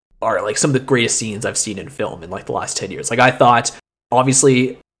are like some of the greatest scenes I've seen in film in like the last 10 years. Like I thought,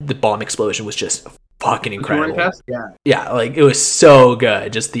 obviously, the bomb explosion was just fucking incredible. Yeah, like it was so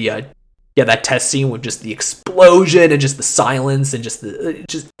good. Just the that test scene with just the explosion and just the silence and just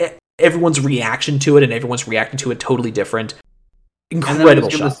everyone's reaction to it, and everyone's reacting to it totally different. Incredible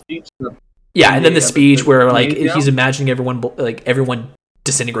shot. And then the speech where like he's imagining everyone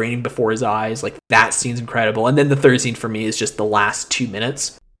disintegrating before his eyes. Like that scene's incredible. And then the third scene for me is just the last 2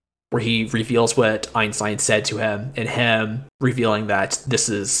 minutes where he reveals what Einstein said to him, and him revealing that this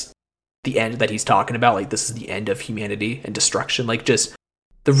is the end that he's talking about. Like this is the end of humanity and destruction. Like just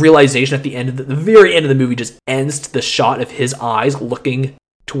the realization at the end of the very end of the movie just ends to the shot of his eyes looking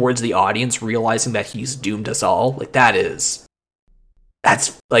towards the audience, realizing that he's doomed us all. Like that's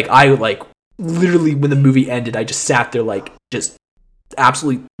like, I like literally when the movie ended, I just sat there like just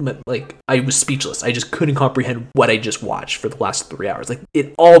absolutely like I was speechless. I just couldn't comprehend what I just watched for the last 3 hours. Like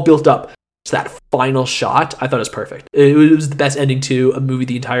it all built up to that final shot. I thought it was perfect. It was the best ending to a movie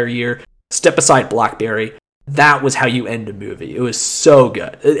the entire year. Step aside Blackberry. That was how you end a movie. It was so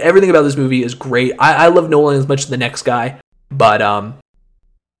good. Everything about this movie is great. I love Nolan as much as the next guy, but I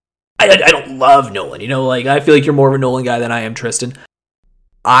don't love Nolan. You know, like I feel like you're more of a Nolan guy than I am, Tristan.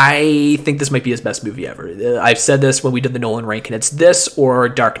 I think this might be his best movie ever. I've said this when we did the Nolan rank, and it's this or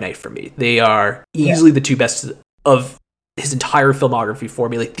Dark Knight for me. They are easily the two best of his entire filmography for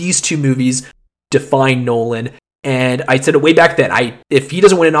me. Like these two movies define Nolan. And I said it way back then. If he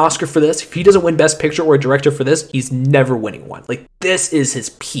doesn't win an Oscar for this, if he doesn't win Best Picture or a Director for this, he's never winning one. Like this is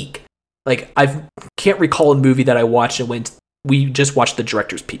his peak. Like I can't recall a movie that I watched and went, we just watched the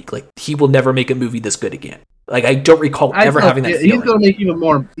director's peak. Like he will never make a movie this good again. Like I don't recall ever having that feeling. He's gonna make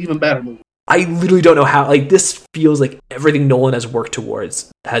even better movies. I literally don't know how. Like this feels like everything Nolan has worked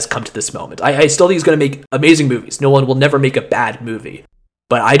towards has come to this moment. I still think he's gonna make amazing movies. Nolan will never make a bad movie,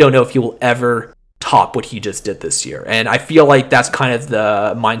 but I don't know if he will ever top what he just did this year. And I feel like that's kind of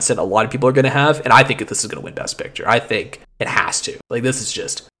the mindset a lot of people are going to have. And I think that this is going to win Best Picture. I think it has to. Like, this is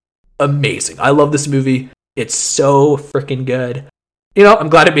just amazing. I love this movie. It's so freaking good. You know, I'm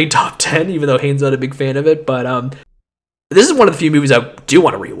glad it made top 10, even though Hayden's not a big fan of it. But this is one of the few movies I do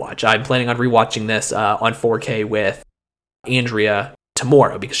want to rewatch. I'm planning on rewatching this on 4K with Andrea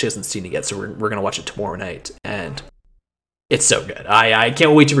tomorrow because she hasn't seen it yet. So we're going to watch it tomorrow night. And it's so good. I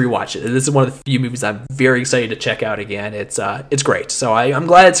can't wait to rewatch it. This is one of the few movies I'm very excited to check out again. It's great. So I'm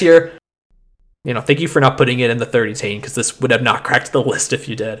glad it's here. You know, thank you for not putting it in the 30s, Hayden, because this would have not cracked the list if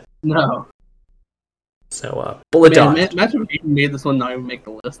you did. No. So, Bullet Dog. Imagine if you made this one not even make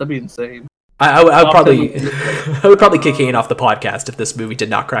the list. That'd be insane. I would probably I would probably kick Hayden off the podcast if this movie did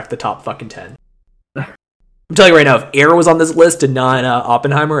not crack the top fucking 10. I'm telling you right now, if Air was on this list and not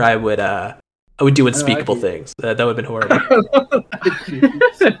Oppenheimer, I would do unspeakable things. That would have been horrible.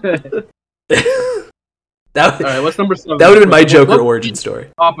 All right, what's number 7? That would have been my Joker origin story.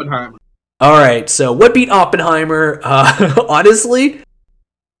 Oppenheimer. All right, so what beat Oppenheimer? Honestly,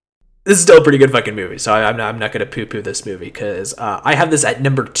 this is still a pretty good fucking movie, so I'm not going to poo-poo this movie, because I have this at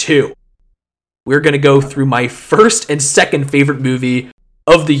number 2. We're going to go through my first and second favorite movie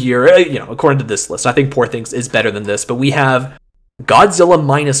of the year, according to this list. I think Poor Things is better than this, but we have Godzilla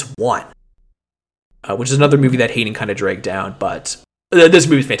Minus One, which is another movie that Hayden kind of dragged down, but this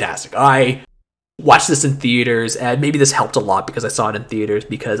movie is fantastic. I watched this in theaters, and maybe this helped a lot because I saw it in theaters,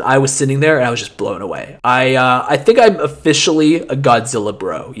 because I was sitting there and I was just blown away. I think I'm officially a Godzilla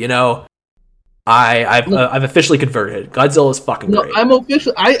bro, I've officially converted. Godzilla is fucking great. I'm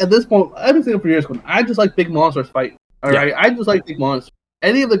officially. At this point, I've been saying it for years. I just like big monsters fighting. All right, I just like big monsters.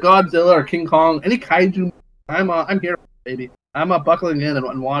 Any of the Godzilla or King Kong, any kaiju, I'm here, baby. I'm buckling in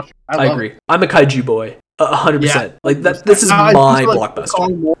and watching. I agree. It. I'm a kaiju boy, 100%. Yeah. Like that. This is my blockbuster. King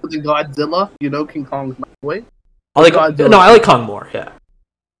Kong more than Godzilla. King Kong's my boy. I like Godzilla. No, I like Kong more. Yeah.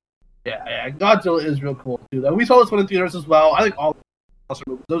 Yeah. Godzilla is real cool too. Though we saw this one in theaters as well. I think all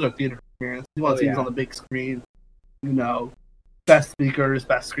those are theater experiences. You want to see these on the big screen. Best speakers,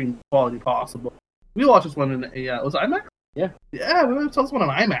 best screen quality possible. We watched this one in was it IMAX? Yeah, we saw this one on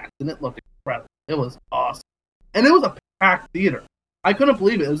IMAX, and it looked incredible. It was awesome, and it was a packed theater. I couldn't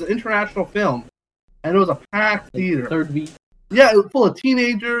believe it. It was an international film, and it was a packed theater. Third week. Yeah, it was full of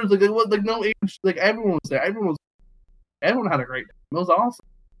teenagers. Like it was like no age. Like everyone was there. Everyone had a great time. It was awesome,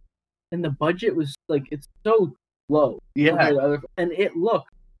 and the budget was it's so low. Yeah, and it looked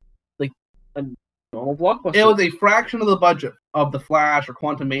like a normal blockbuster. It was a fraction of the budget of The Flash or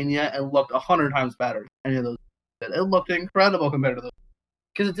Quantumania, and looked 100 times better. Any of those. It looked incredible compared to those.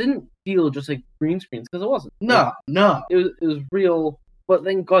 Because it didn't feel just like green screens, because it wasn't. No. It was real. But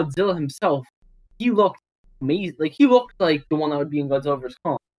then Godzilla himself, he looked amazing. Like, he looked like the one that would be in Godzilla vs.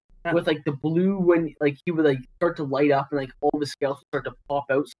 Kong. Yeah. With, the blue, when, he would, start to light up, and, all the scales would start to pop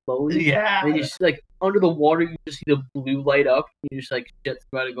out slowly. Yeah. And you just, under the water, you just see the blue light up, and you're just shit's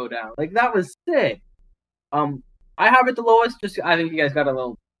about to go down. That was sick. I have it the lowest, I think you guys got a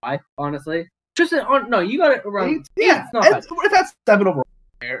little high, honestly. Tristan, no, you got it around. Yeah, it's not bad. That's 7 overall.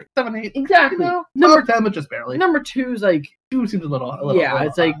 7, 8. Exactly. Number 10, but just barely. Number 2 is 2 seems a little yeah,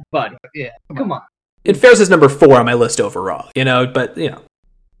 little it's buddy. Yeah, come on. It fares as number 4 on my list overall, but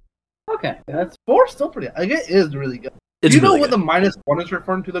Okay, that's 4 still pretty. It is really good. It's Do you know really what good. the -1 is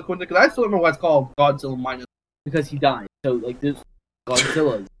referring to, the Quintin? Because I still don't know why it's called Godzilla minus. Because he died. So this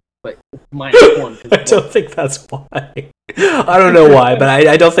Godzilla's. But -1. I don't think that's why. I don't know why, but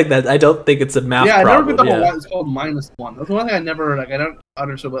I don't think that. I don't think it's a math problem. I never picked up why it's called -1. That's one thing I never I don't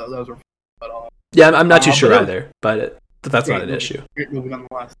understand what those were at all. Yeah, I'm not too sure either, but that's not an issue. Great movie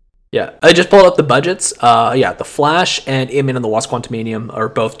nonetheless. Yeah, I just pulled up the budgets. The Flash and Ant-Man and the Wasp: Quantumania are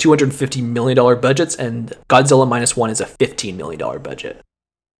both $250 million budgets, and Godzilla -1 is a $15 million budget.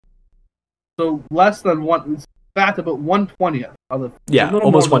 So less than one. Back about 1/20th of the. Yeah,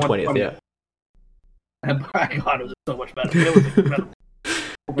 almost 1/20th. Yeah. And by God, it was so much better. It was incredible.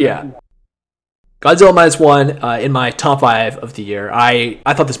 Yeah. Godzilla -1 in my top 5 of the year. I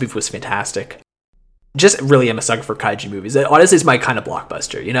thought this movie was fantastic. Just really am a sucker for kaiju movies. Honestly, it's my kind of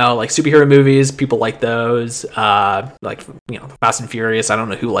blockbuster. Superhero movies, people like those. Fast and Furious. I don't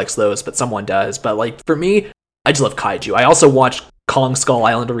know who likes those, but someone does. But for me, I just love kaiju. I also watched Kong Skull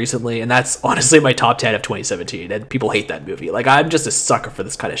Island recently, and that's honestly my top 10 of 2017, and people hate that movie. I'm just a sucker for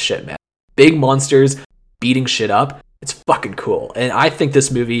this kind of shit, man. Big monsters beating shit up. It's fucking cool. And I think this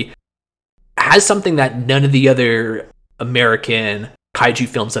movie has something that none of the other American kaiju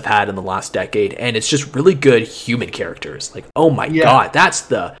films have had in the last decade, and it's just really good human characters. Oh my God, that's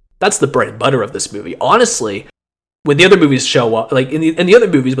the bread and butter of this movie. Honestly, when the other movies show up, in the other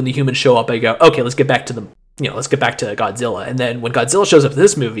movies, when the humans show up, I go, okay, let's get back to let's get back to Godzilla. And then when Godzilla shows up in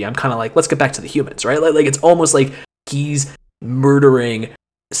this movie, I'm kind of let's get back to the humans, right? It's almost like he's murdering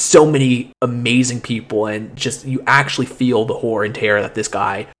so many amazing people, and just you actually feel the horror and terror that this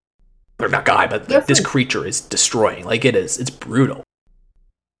guy, or not guy, but this creature is destroying. It's brutal.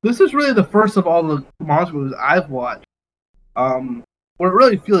 This is really the first of all the monster movies I've watched, where it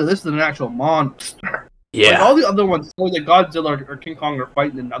really feels this is an actual monster. Yeah. All the other ones, like Godzilla or King Kong, are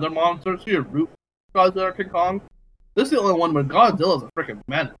fighting another monster, so you root Godzilla or King Kong. This is the only one where Godzilla's a freaking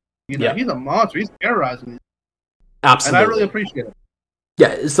menace. He's a monster. He's terrorizing these. Absolutely. And I really appreciate it. Yeah,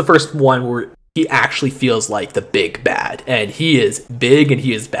 it's the first one where he actually feels like the big bad, and he is big and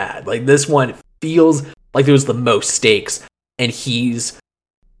he is bad. This one feels like there was the most stakes, and he's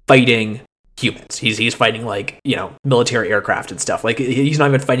fighting humans. He's fighting military aircraft and stuff. He's not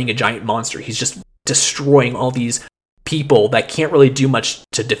even fighting a giant monster. He's just destroying all these people that can't really do much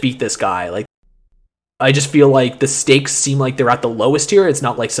to defeat this guy. I just feel like the stakes seem like they're at the lowest here. It's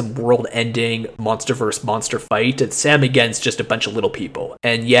not like some world-ending monster-versus monster fight. It's Sam against just a bunch of little people.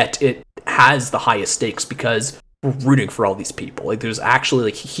 And yet it has the highest stakes because we're rooting for all these people. Like, there's actually,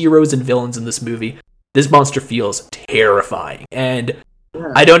 like, heroes and villains in this movie. This monster feels terrifying. And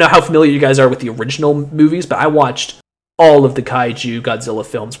I don't know how familiar you guys are with the original movies, but I watched all of the Kaiju Godzilla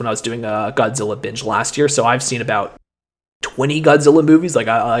films when I was doing a Godzilla binge last year. So I've seen about 20 Godzilla movies. Like,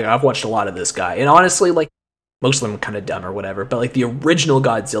 I've watched a lot of this guy, and honestly, like, most of them are kind of dumb or whatever, but like the original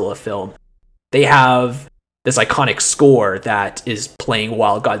Godzilla film, they have this iconic score that is playing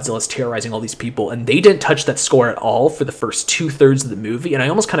while Godzilla's terrorizing all these people, and they didn't touch that score at all for the first 2/3 of the movie, and I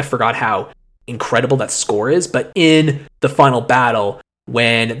almost kind of forgot how incredible that score is. But in the final battle,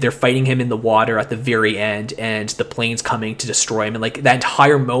 when they're fighting him in the water at the very end and the plane's coming to destroy him, and like that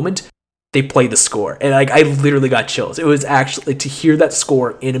entire moment, they play the score, and like I literally got chills. It was actually, to hear that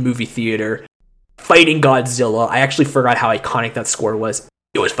score in a movie theater fighting Godzilla, I actually forgot how iconic that score was.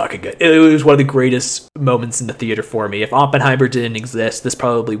 It was fucking good. It was one of the greatest moments in the theater for me. If Oppenheimer didn't exist, this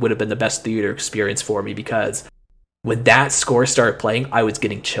probably would have been the best theater experience for me, because when that score started playing, I was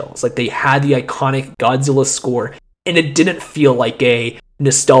getting chills. Like, they had the iconic Godzilla score, and it didn't feel like a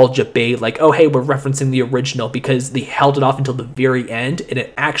nostalgia bait, like, oh hey, we're referencing the original, because they held it off until the very end, and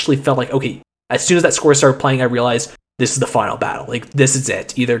it actually felt like, okay, as soon as that score started playing, I realized this is the final battle. Like, this is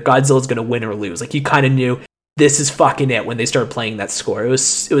it. Either Godzilla's gonna win or lose. Like, you kind of knew this is fucking it when they started playing that score. It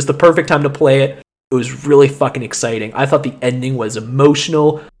was the perfect time to play it. It was really fucking exciting. I thought the ending was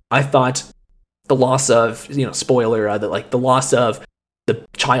emotional. I thought the loss of, spoiler, the loss of the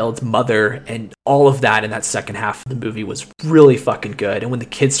child's mother and all of that in that second half of the movie was really fucking good. And when the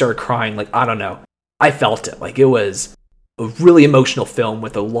kids started crying, like, I don't know, I felt it. Like, it was a really emotional film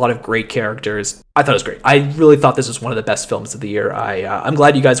with a lot of great characters. I thought it was great. I really thought this was one of the best films of the year. I'm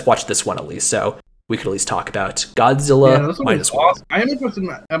glad you guys watched this one at least, so we could at least talk about Godzilla minus one. Awesome. I am interested in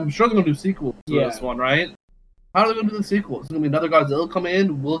that. I'm sure they're going to do sequels to this one, right? How are they going to do the sequels? Is it going to be another Godzilla come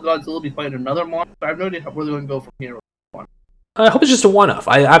in? Will Godzilla be fighting another monster? I have no idea where they're going to go from here. I hope it's just a one-off.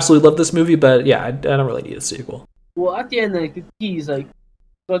 I absolutely love this movie, but yeah, I don't really need a sequel. Well, at the end, like, the tease, like,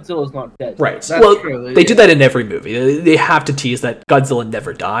 Godzilla's not dead. Right. They do that in every movie. They have to tease that Godzilla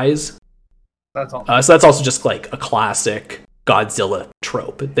never dies. That's all. So that's also just like a classic Godzilla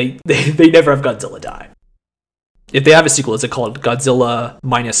trope. They never have Godzilla die. If they have a sequel, is it called Godzilla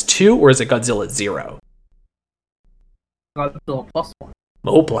 -2 or is it Godzilla 0? Godzilla +1.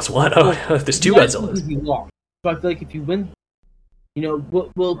 Oh, +1. Oh, there's two Godzillas. So I feel like if you win,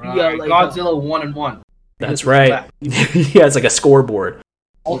 we'll be like Godzilla 1 and 1. That's right. Yeah, it's like a scoreboard.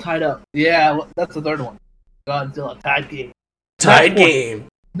 All tied up. Yeah, that's the third one. Godzilla tied game. Tied game.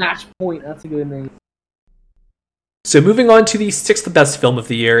 Match point. That's a good name. So moving on to the 6th best film of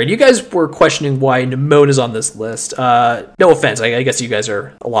the year, and you guys were questioning why Nimona's on this list. No offense, I guess you guys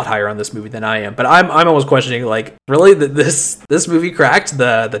are a lot higher on this movie than I am, but I'm almost questioning, like, really, this movie cracked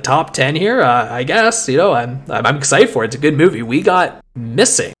the top 10 here. I guess, I'm excited for it. It's a good movie. We got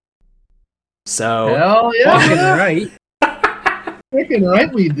Missing. So hell yeah, fucking right. Freaking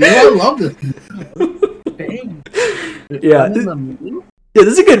right, we do. I love this. Yeah, this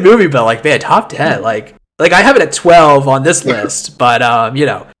is a good movie, but like, man, top 10, like I have it at 12 on this list, but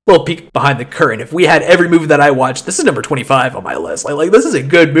little peek behind the curtain. If we had every movie that I watched, this is number 25 on my list. Like this is a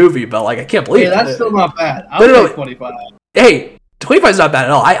good movie, but like I can't believe it. That's still not bad. I'll take 25. Hey, 25 is not bad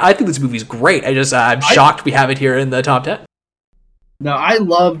at all. I think this movie's great. I'm shocked we have it here in the top 10. No, I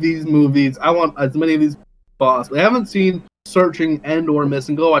love these movies. I want as many of these possible. I haven't seen Searching and or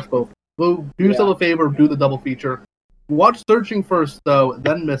Missing. Go watch both. Do yourself a favor, do the double feature. Watch Searching first, though,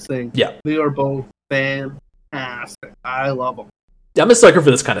 then Missing. Yeah. They are both fantastic. I love them. I'm a sucker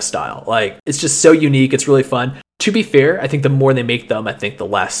for this kind of style. Like, it's just so unique. It's really fun. To be fair, I think the more they make them, I think the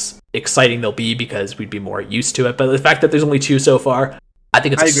less exciting they'll be because we'd be more used to it. But the fact that there's only 2 so far, I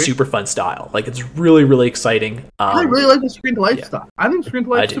think it's a super fun style. Like, it's really, really exciting. I really like the Screen to Life stuff. I think Screen to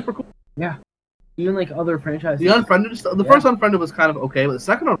Life is super cool. Yeah. Even like other franchises. The Unfriended stuff. The first Unfriended was kind of okay, but the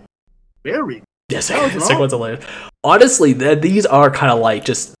second one, very. Yes, the second one's hilarious. Honestly, these are kind of like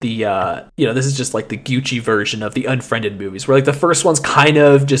just the, this is just like the Gucci version of the Unfriended movies, where like the first one's kind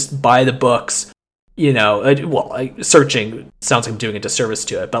of just by the books, Searching sounds like I'm doing a disservice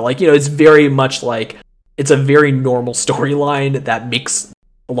to it, but like, it's very much like, it's a very normal storyline that makes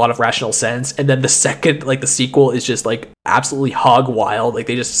a lot of rational sense. And then the second, like the sequel is just like absolutely hog wild. Like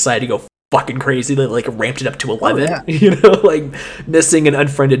they just decided to go fucking crazy. They like ramped it up to 11. Oh, yeah. Like Missing and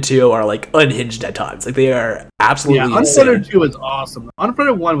Unfriended 2 are like unhinged at times. Like they are absolutely insane. Unfriended 2 is awesome.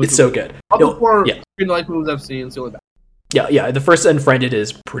 Unfriended 1 was so good. All the 4 Screen to Life movies I've seen, it's really bad. Yeah. The first Unfriended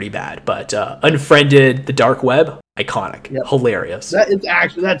is pretty bad, but Unfriended, The Dark Web, iconic, hilarious.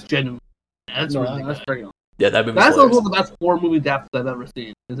 That's genuine. That's really that's pretty awesome. Yeah, that movie. That's one of the best horror movie deaths I've ever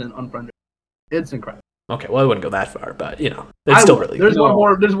seen. Is in Unfriended. It's incredible. Okay, well, I wouldn't go that far, but it's still really.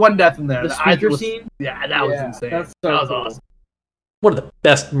 There's one death in there. The speaker scene. Yeah, that was insane. That was awesome. One of the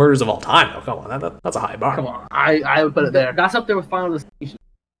best murders of all time, though. Come on, that's a high bar. Come on, I would put it there. That's up there with Final Destination.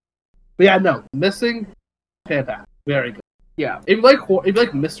 But yeah, no, Missing, fantastic, very good. Yeah, if you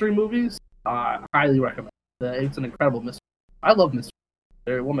like mystery movies, highly recommend. It's an incredible mystery. I love mystery.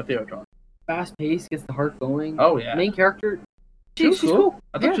 They're one of my favorite genres. Fast paced, gets the heart going. Oh yeah. Main character, she's cool.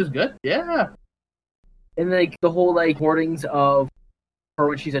 I think she's good. Yeah. And like the whole recordings of her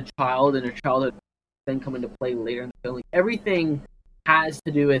when she's a child and her childhood then come into play later in the film. Like, everything has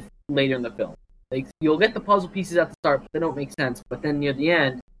to do with later in the film. Like you'll get the puzzle pieces at the start, but they don't make sense. But then near the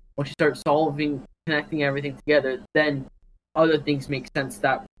end, once you start connecting everything together, then other things make sense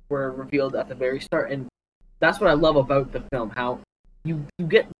that were revealed at the very start. And that's what I love about the film, how you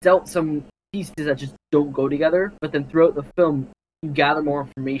get dealt some pieces that just don't go together, but then throughout the film, you gather more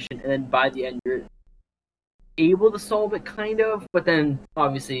information, and then by the end, you're able to solve it, kind of. But then,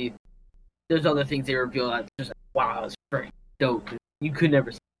 obviously, there's other things they reveal that just like, wow, that was very dope. You could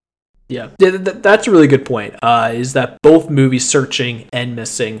never see. Yeah, that's a really good point, is that both movies, Searching and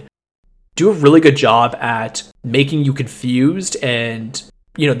Missing, do a really good job at making you confused, and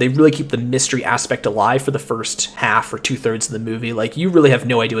they really keep the mystery aspect alive for the first half or 2/3 of the movie. Like, you really have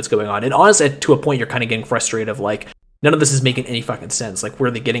no idea what's going on. And honestly, to a point, you're kind of getting frustrated of, like, none of this is making any fucking sense. Like, where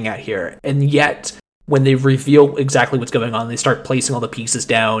are they getting at here? And yet, when they reveal exactly what's going on, they start placing all the pieces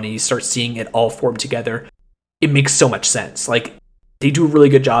down, and you start seeing it all form together, it makes so much sense. Like, they do a really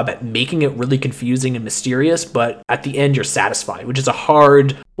good job at making it really confusing and mysterious, but at the end, you're satisfied, which is a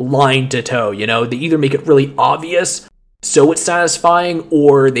hard line to toe, They either make it really obvious, so it's satisfying,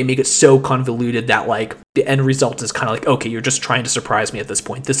 or they make it so convoluted that, like, the end result is kind of like, okay, you're just trying to surprise me at this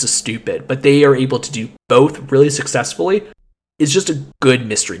point. This is stupid. But they are able to do both really successfully. It's just a good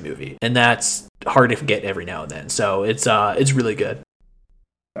mystery movie, and that's hard to get every now and then. So it's really good.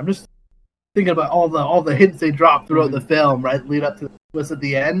 I'm just thinking about all the hints they drop throughout the film, right? Lead up to the twist at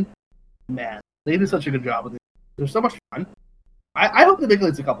the end. Man, they do such a good job with it. They're so much fun. I hope they make at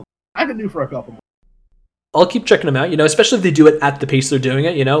least a couple. I could do for a couple more. I'll keep checking them out, especially if they do it at the pace they're doing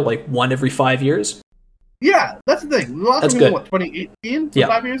it, like one every 5 years. Yeah, that's the thing. The last that's one, good. 2018? So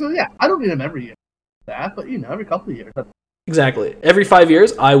 5 years ago? Yeah, I don't need them every year. But, every couple of years. Exactly. Every 5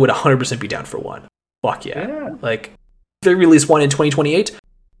 years, I would 100% be down for one. Fuck yeah. Like, if they release one in 2028,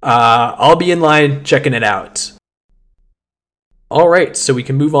 I'll be in line checking it out. All right, so we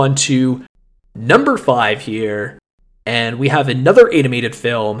can move on to number 5 here. And we have another animated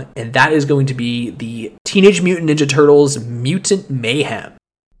film, and that is going to be the Teenage Mutant Ninja Turtles Mutant Mayhem.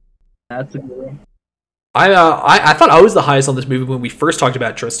 That's a good one. I thought I was the highest on this movie when we first talked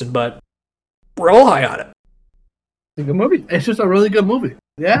about Tristan, but we're all high on it. It's a good movie. It's just a really good movie.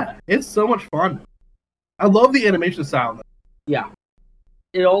 Yeah, it's so much fun. I love the animation style. Yeah.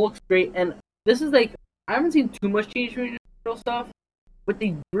 It all looks great, and this is like, I haven't seen too much Teenage Mutant Ninja Turtle stuff, but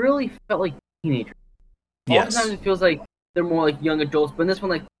they really felt like teenagers. Yes. Sometimes it feels like they're more like young adults, but in this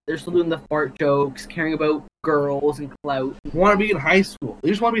one, like, they're still doing the fart jokes, caring about girls and clout. They want to be in high school. They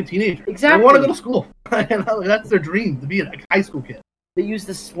just want to be a teenager. Exactly. They want to go to school. That's their dream, to be a high school kid. They use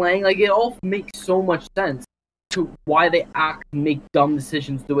the slang. Like, it all makes so much sense to why they act and make dumb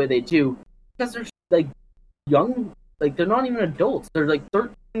decisions the way they do. Because they're, like, young. Like, they're not even adults. They're, like,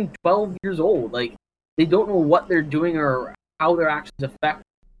 13, 12 years old. Like, they don't know what they're doing or how their actions affect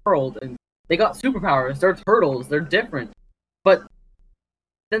the world. And they got superpowers. They're turtles. They're different. But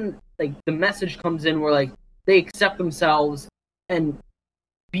then, like, the message comes in where, like, they accept themselves and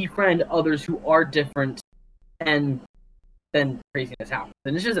befriend others who are different, and then craziness happens.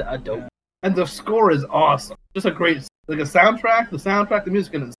 And it's just a dope. And the score is awesome. Just a great, like, a soundtrack. The soundtrack, the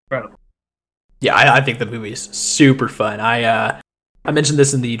music is incredible. Yeah, I think the movie is super fun. I mentioned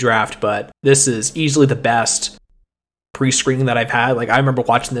this in the draft, but this is easily the best pre-screening that I've had. Like, I remember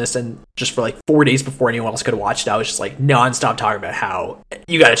watching this, and just for like 4 days before anyone else could have watched it, I was just like non-stop talking about how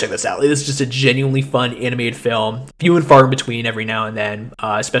you gotta check this out. Like, this is just a genuinely fun animated film, few and far in between every now and then,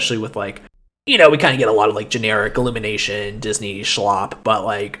 especially with, like, we kind of get a lot of, like, generic Illumination, Disney schlop, but,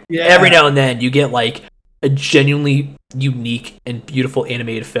 like, every now and then you get, like, a genuinely unique and beautiful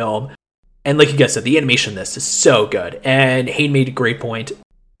animated film. And like you guys said, the animation in this is so good. And Hayden made a great point.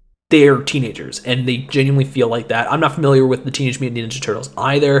 They're teenagers, and they genuinely feel like that. I'm not familiar with the Teenage Mutant Ninja Turtles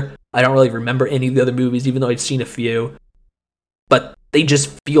either. I don't really remember any of the other movies, even though I've seen a few. But they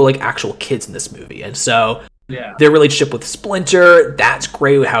just feel like actual kids in this movie. And so Yeah. Their relationship with Splinter, that's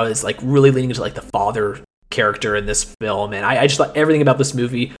great. How it's like really leaning into like the father character in this film, and I just thought everything about this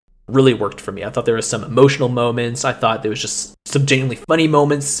movie really worked for me. I thought there was some emotional moments. I thought there was just some genuinely funny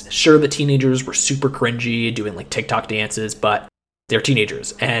moments. Sure, the teenagers were super cringy, doing like TikTok dances, but they're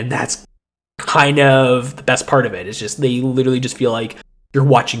teenagers, and that's kind of the best part of it. It's just they literally just feel like you're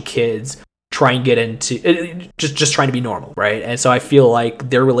watching kids try and get into just trying to be normal, right? And so I feel like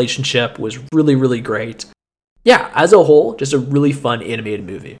their relationship was really, really great. Yeah, as a whole, just a really fun animated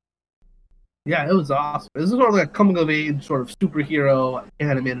movie. Yeah, it was awesome. This is sort of like a coming-of-age sort of superhero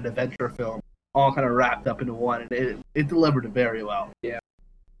animated adventure film, all kind of wrapped up into one, and it delivered it very well. Yeah.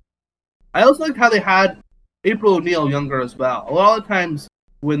 I also liked how they had April O'Neil younger as well. A lot of times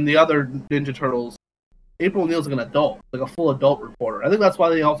when the other Ninja Turtles, April O'Neil's like an adult, like a full adult reporter. I think that's why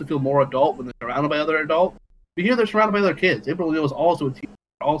they also feel more adult when they're surrounded by other adults. But here they're surrounded by other kids. April O'Neil was also a teacher,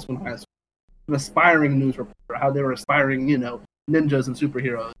 also in high school, an aspiring news reporter, how they were aspiring, ninjas and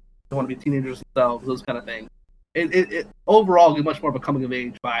superheroes. They want to be teenagers themselves, those kind of things. It overall gave much more of a coming of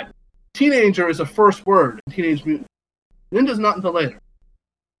age vibe. Teenager is the first word in Teenage Mutant. Ninja's not until later.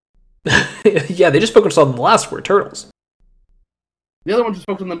 Yeah, they just focused on the last word, turtles. The other one just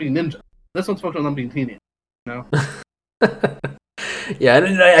focused on them being ninja. This one's focused on them being teenage. Yeah,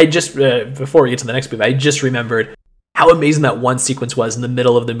 and I just before we get to the next movie, I just remembered how amazing that one sequence was in the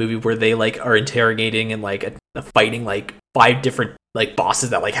middle of the movie where they like are interrogating and like fighting like 5 different like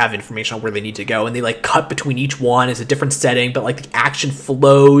bosses that like have information on where they need to go, and they like cut between each one as a different setting, but like the action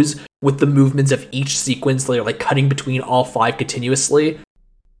flows with the movements of each sequence. They're like cutting between all 5 continuously,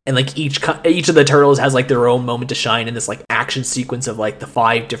 and like each of the turtles has like their own moment to shine in this like action sequence of like the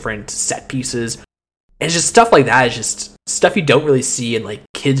 5 different set pieces. And it's just stuff like that is just stuff you don't really see in like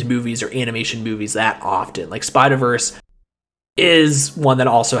kids movies or animation movies that often. Like Spider-Verse is one that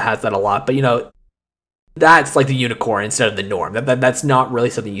also has that a lot, but that's like the unicorn instead of the norm. That's not really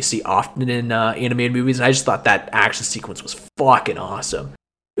something you see often in animated movies, and I just thought that action sequence was fucking awesome.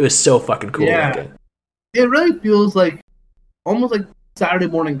 It was so fucking cool. Yeah. It really feels like almost like Saturday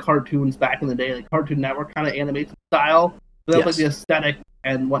morning cartoons back in the day, like Cartoon Network kind of animation style. But that's like the aesthetic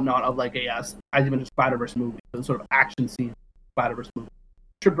and whatnot of like as you mentioned, Spider-Verse movie, the sort of action scene Spider-Verse movie.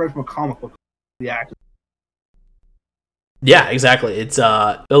 Should break from a comic book, the action. Yeah, exactly. It's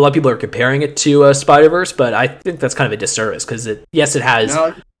a lot of people are comparing it to Spider-Verse, but I think that's kind of a disservice because it has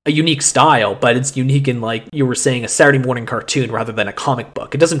a unique style, but it's unique in like you were saying a Saturday morning cartoon rather than a comic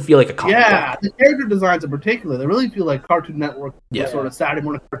book. It doesn't feel like a comic book. Yeah, the character designs in particular, they really feel like Cartoon Network, sort of Saturday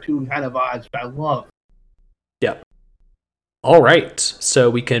morning cartoon kind of vibes, which I love. Yeah. All right,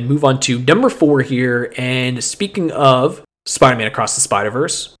 so we can move on to number 4 here. And speaking of Spider-Man Across the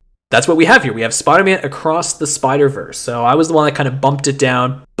Spiderverse, that's what we have here. We have Spider-Man Across the Spiderverse. So I was the one that kind of bumped it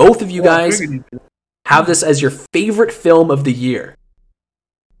down. Both of you guys have this as your favorite film of the year.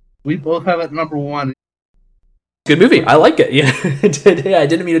 We both have it number 1. Good movie. I like it. Yeah, I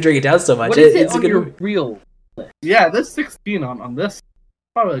didn't mean to drag it down so much. What is it's on a good your movie. real list? Yeah, this 16 on this.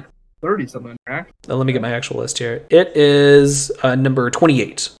 Probably like 30 something. Actually. Let me get my actual list here. It is number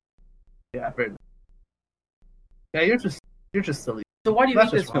 28. Yeah, very. Yeah, you're just silly. So why do you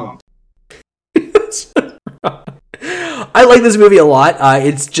like this film? I like this movie a lot.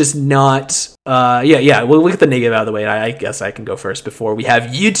 It's just not. We'll look at the negative out of the way. I guess I can go first before we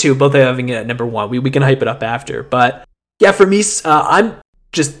have you two both having it at number 1. We can hype it up after. But yeah, for me, I'm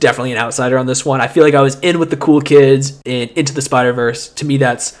just definitely an outsider on this one. I feel like I was in with the cool kids in Into the Spider-Verse. To me,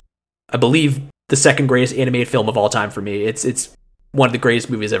 that's, I believe, the second greatest animated film of all time for me. It's one of the greatest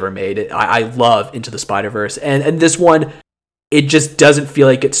movies ever made. I love Into the Spider-Verse. And this one, it just doesn't feel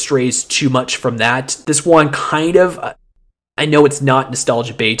like it strays too much from that. This one kind of, I know it's not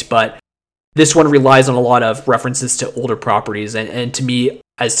nostalgia bait, but this one relies on a lot of references to older properties. And to me,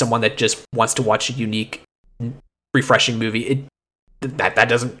 as someone that just wants to watch a unique, refreshing movie, that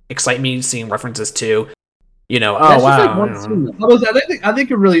doesn't excite me, seeing references to, I think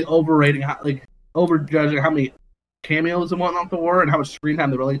you're really overrating, overjudging how many cameos and whatnot there were and how much screen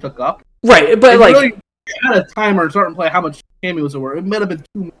time they really took up. Right, but like, really had a timer and start and play how much cameos there were. It might have been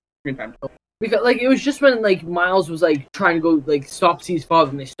too much screen time. Because like it was just when like Miles was like trying to go like stop C's father,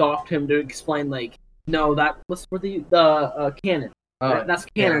 and they stopped him to explain like, no, that was for the canon. That's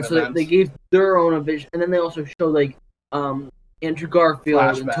canon. So they gave their own vision, and then they also showed like Andrew Garfield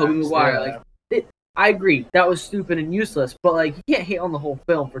flashbacks, and Tobey Maguire. I agree that was stupid and useless, but like you can't hate on the whole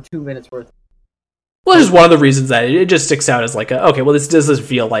film for 2 minutes worth. Well, it's just one of the reasons that it just sticks out as like, this doesn't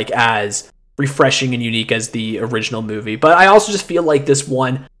feel like as refreshing and unique as the original movie. But I also just feel like this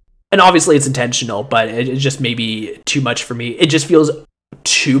one, and obviously it's intentional, but it just may be too much for me. It just feels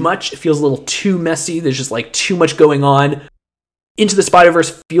too much. It feels a little too messy. There's just like too much going on. Into the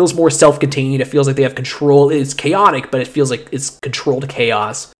Spider-Verse feels more self-contained. It feels like they have control. It's chaotic, but it feels like it's controlled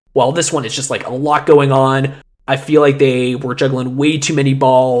chaos. While this one is just like a lot going on. I feel like they were juggling way too many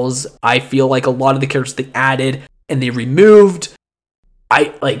balls. I feel like a lot of the characters they added and they removed.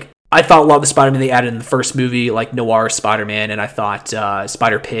 I thought a lot of the Spider-Man they added in the first movie, like Noir Spider-Man, and I thought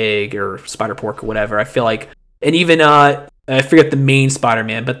Spider-Pig or Spider-Pork or whatever. I feel like, and even I forget the main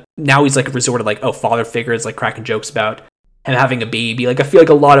Spider-Man, but now he's like resorted like, father figures, like cracking jokes about him having a baby. Like I feel like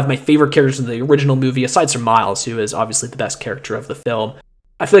a lot of my favorite characters in the original movie, aside from Miles, who is obviously the best character of the film,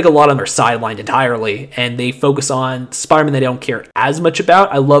 I feel like a lot of them are sidelined entirely, and they focus on Spider-Man that I don't care as much about.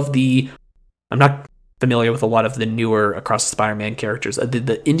 I'm not familiar with a lot of the newer Across the Spider-Man characters.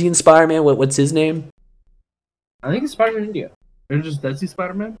 The Indian Spider-Man, what's his name? I think it's Spider-Man India. Or just Desi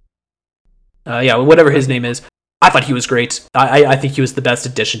Spider-Man? Whatever his name is. I thought he was great. I think he was the best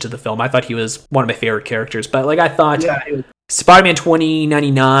addition to the film. I thought he was one of my favorite characters. But like I thought Spider-Man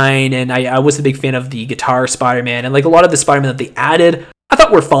 2099, and I was a big fan of the guitar Spider-Man, and like a lot of the Spider-Man that they added, I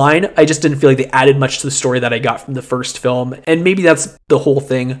thought were fine. I just didn't feel like they added much to the story that I got from the first film. And maybe that's the whole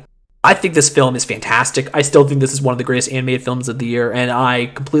thing. I think this film is fantastic. I still think this is one of the greatest animated films of the year, and I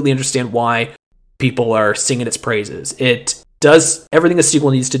completely understand why people are singing its praises. It does everything a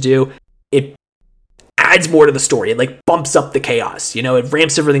sequel needs to do. It adds more to the story. It like bumps up the chaos. It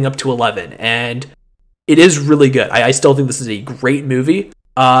ramps everything up to 11, and it is really good. I still think this is a great movie.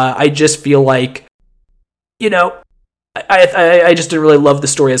 I just feel like, I just didn't really love the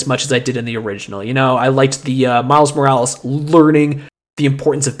story as much as I did in the original. I liked the Miles Morales learning the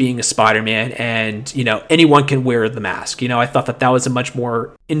importance of being a Spider-Man, and anyone can wear the mask. I thought that was a much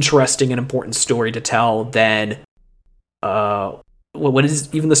more interesting and important story to tell than what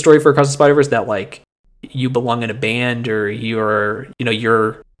is even the story for Across the Spider-Verse, that like you belong in a band, or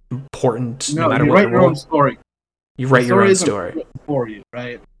you're important no matter you what. Write your own story. You write your own story for you,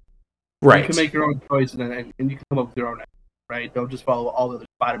 right? Right. You can make your own choices, and you can come up with your own, right? Don't just follow all the other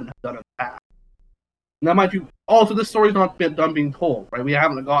Spider-Man have done in the past. Now, mind you, also this story's not been done being told, right? We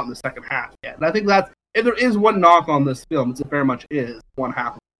haven't gotten the second half yet, and I think that if there is one knock on this film, it very much is one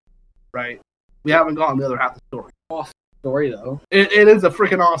half, right? We haven't gotten the other half of the story. Awesome story, though. It is a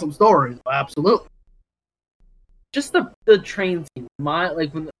freaking awesome story, absolutely. Just the train scene,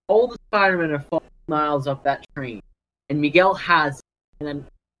 when all the Spider-Men are following Miles up that train, and Miguel has, and then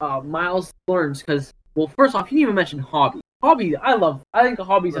Miles learns because, well, first off, you didn't even mention Hobby. Hobby, I think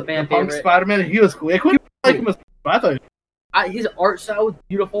Hobby's a fan favorite. Spider-Man, he was cool. I couldn't like him as, I thought his art style was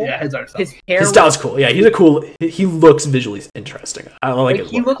beautiful. Yeah, his art style. His hair. His style's cool. Yeah, he looks visually interesting. I don't like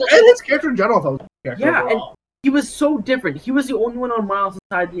his look. And his character in general, I thought was overall. And he was so different. He was the only one on Miles'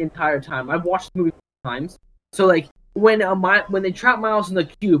 side the entire time. I've watched the movie times. So like when they trap Miles in the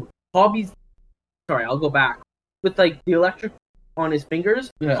cube, Hobby's. Sorry, I'll go back. With like the electric on his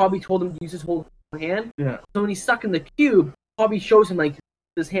fingers, Hobby told him to use his whole hand. Yeah. So when he's stuck in the cube, Hobby shows him like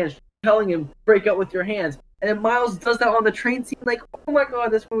his hands, telling him break out with your hands. And then Miles does that on the train scene. Like, oh my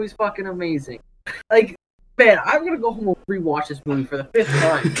god, this movie's fucking amazing. Like, man, I'm gonna go home and rewatch this movie for the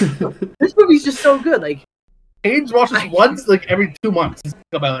 5th time. This movie's just so good. Like, Hayden watches once like every 2 months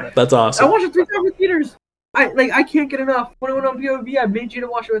about it. That's awesome. I watched it 3 times in theaters. I can't get enough. When I went on VOD, I made you to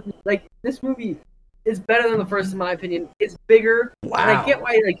watch it with me. Like, this movie is better than the first, in my opinion. It's bigger. Wow. And I get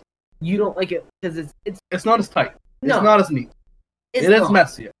why like you don't like it because it's not as tight. No. It's not as neat. It is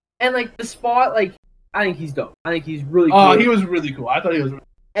messier. And like the Spot, like I think he's dope. I think he's really cool. Oh, he was really cool. I thought he was.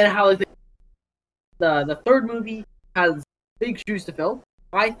 And how like the third movie has big shoes to fill.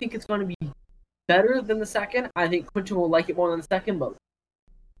 I think it's going to be better than the second. I think Quintin will like it more than the second, but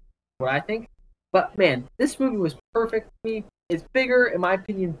what I think. But man, this movie was perfect for me. It's bigger, in my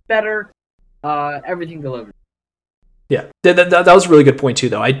opinion, better. Everything delivered. Yeah, that was a really good point too,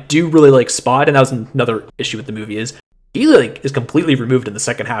 though. I do really like Spot, and that was another issue with the movie is he like is completely removed in the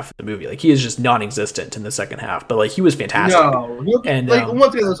second half of the movie. Like he is just non-existent in the second half, but like he was fantastic. No, and like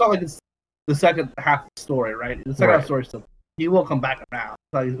once again, it's not like it's the second half of the story, right? The second half story still he will come back now.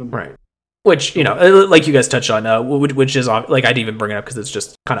 Right. Which like you guys touched on, which is like I didn't even bring it up because it's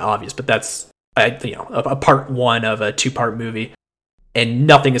just kind of obvious, but that's a part one of a 2-part movie. And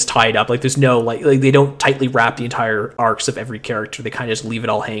nothing is tied up. Like there's no like they don't tightly wrap the entire arcs of every character. They kind of just leave it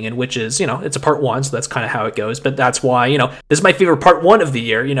all hanging, which is it's a part 1, so that's kind of how it goes. But that's why this is my favorite part 1 of the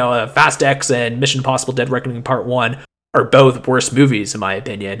year. Fast X and Mission Impossible: Dead Reckoning Part 1 are both worst movies in my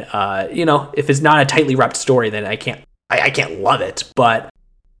opinion. If it's not a tightly wrapped story, then I can't love it. But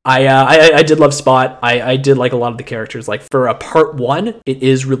I did love Spot. I did like a lot of the characters. Like for a part 1, it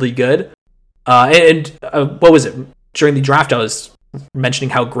is really good. What was it? During the draft, I was mentioning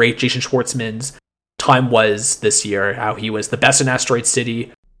how great Jason Schwartzman's time was this year, how he was the best in Asteroid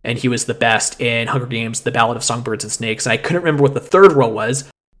City, and he was the best in Hunger Games, The Ballad of Songbirds and Snakes. And I couldn't remember what the third role was.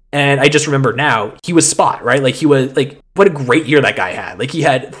 And I just remember now, he was Spot, right? Like, he was, like, what a great year that guy had. Like, he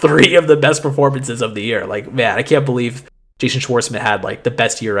had 3 of the best performances of the year. Like, man, I can't believe Jason Schwartzman had, like, the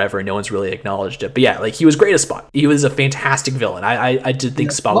best year ever, and no one's really acknowledged it. But yeah, like, he was great as Spot. He was a fantastic villain. I did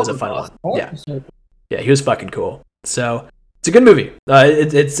think Spot was a fun one. Yeah. Yeah, he was fucking cool. So, it's a good movie.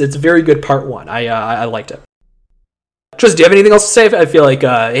 It's a very good part 1. I liked it. Tristan, do you have anything else to say? I feel like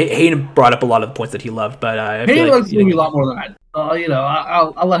Hayden brought up a lot of the points that he loved, but I feel Hayden like likes the movie a lot more than I do.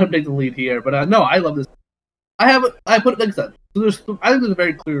 I'll let him take the lead here. But no, I love this. I put it like I said. So I think there's a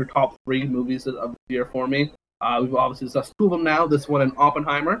very clear top 3 movies of the year for me. We've obviously discussed 2 of them now. This one and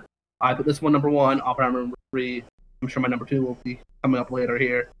Oppenheimer. I put this one number 1, Oppenheimer number 3. I'm sure my number 2 will be coming up later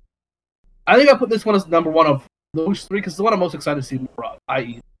here. I think I put this one as number 1 of those 3 because it's the one I'm most excited to see more of,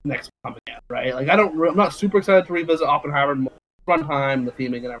 i.e. next time again, right? Like, I'm not super excited to revisit Oppenheimer, runtime, the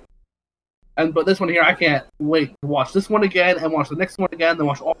theming, and everything. But this one here, I can't wait to watch this one again and watch the next one again, then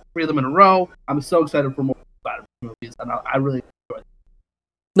watch all 3 of them in a row. I'm so excited for more Spider-Man movies, and I really enjoy it.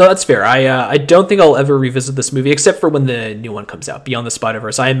 No, that's fair. I don't think I'll ever revisit this movie, except for when the new one comes out, Beyond the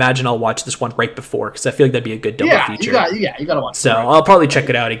Spider-Verse. I imagine I'll watch this one right before, because I feel like that'd be a good double feature. You gotta watch it. So I'll probably check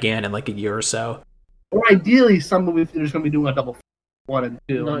it out again in like a year or so. Or ideally, some movie theaters going to be doing a double 1 and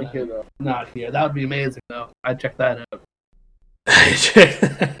 2. Not here, though. Not here. That would be amazing, though. I'd check that out.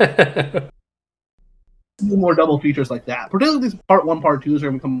 More double features like that. Particularly these part 1, part 2s are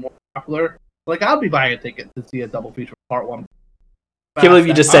going to become more popular. Like, I'd be buying a ticket to see a double feature part 1. I can't believe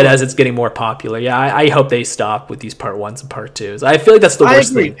you just said as it's getting more popular. Yeah, I hope they stop with these part 1s and part 2s. I feel like that's the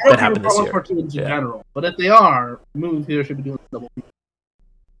worst thing that happened this year. Part 1, part 2 in general. But if they are, movie theaters should be doing double features.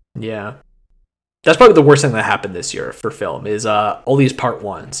 Yeah. That's probably the worst thing that happened this year for film is all these part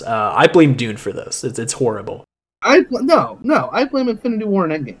 1s. I blame Dune for this. It's horrible. No, I blame Infinity War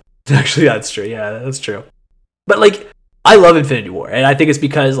and Endgame. Actually, that's true. Yeah, that's true. But like, I love Infinity War, and I think it's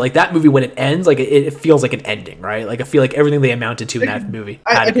because like that movie when it ends, like it feels like an ending, right? Like I feel like everything they amounted to in that movie.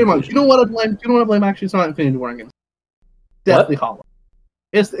 You know what I blame? You know what I blame? Actually, it's not Infinity War and Endgame. Deathly Hollow.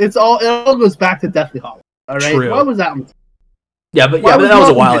 It all goes back to Deathly Hollow. All right. True. What was that? Yeah, but that was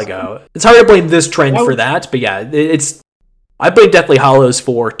a while ago. It's hard to blame this trend for that, but yeah, I blame Deathly Hallows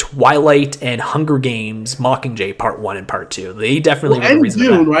for Twilight and Hunger Games, Mockingjay Part 1 and Part 2. They definitely were the reason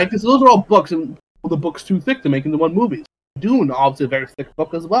Dune, right? Because those are all books, and the book's too thick to make into one movie. Dune, obviously, a very thick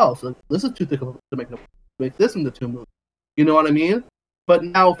book as well, so this is too thick to make this into 2 movies. You know what I mean? But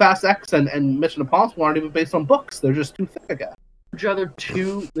now Fast X and Mission Impossible aren't even based on books. They're just too thick, I guess. Would you rather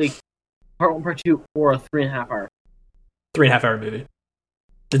 2, like, Part 1, Part 2, or a 3.5 hour? 3.5 hour movie.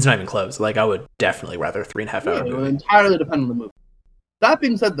 It's not even close. Like, I would definitely rather 3.5 hour movie. It would entirely depend on the movie. That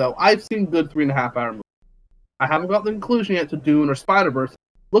being said, though, I've seen good 3.5 hour movies. I haven't got the conclusion yet to Dune or Spider-Verse.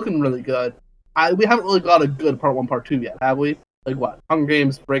 Looking really good. We haven't really got a good Part 1, Part 2 yet, have we? Like what? Hunger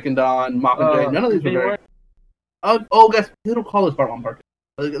Games, Breaking Dawn, Mockingjay. None of these are very... I guess they don't call this Part 1, Part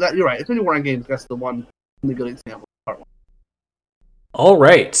 2. You're right. It's Infinity War Games. That's the one really good example of Part 1. All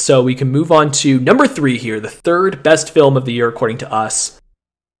right, so we can move on to number 3 here, the third best film of the year according to us,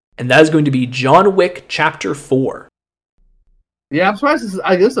 and that is going to be John Wick Chapter 4. Yeah, I'm surprised this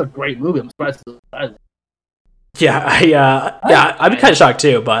is a great movie. I'm surprised this is Yeah, I'd be kind of shocked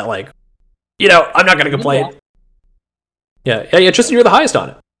too, but like, I'm not going to complain. Yeah, Tristan, you're the highest on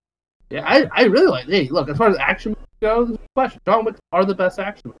it. Yeah, I really like it. Hey, look, as far as action goes, there's a question. John Wick are the best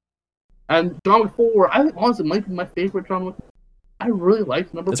action movies. And John Wick 4, I think honestly might be my favorite John Wick. I really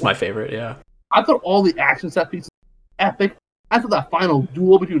liked number 4. It's my favorite, yeah. I thought all the action set pieces were epic. I thought that final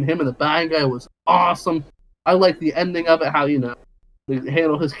duel between him and the bad guy was awesome. I liked the ending of it, how, they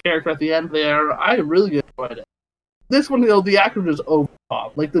handle his character at the end there. I really enjoyed it. This one, the actor was over the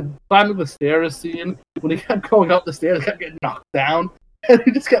top. Like the climbing the stairs scene, when he kept going up the stairs, he kept getting knocked down, and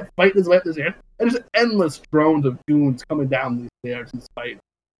he just kept fighting his way up the stairs. And just endless drones of goons coming down these stairs and fight.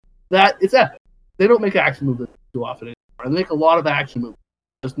 It's epic. They don't make action movies too often anymore. And they make a lot of action movies,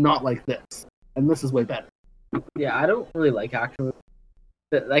 just not like this. And this is way better. Yeah, I don't really like action movies.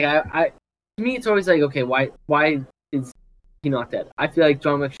 But, like, to me, it's always like, okay, why is he not dead? I feel like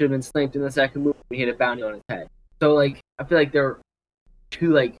John Wick should have been sniped in the second movie when he hit a bounty on his head. So, like, I feel like they're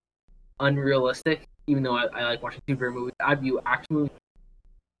too, like, unrealistic, even though I like watching superhero movies. I view action movies.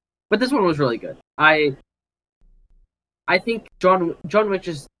 But this one was really good. I think John Wick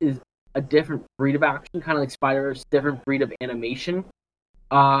is a different breed of action, kind of like Spider-Verse, different breed of animation.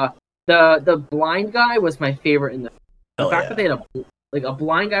 The blind guy was my favorite in the fact that they had a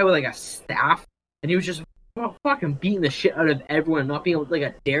blind guy with like a staff, and he was just fucking beating the shit out of everyone, not being like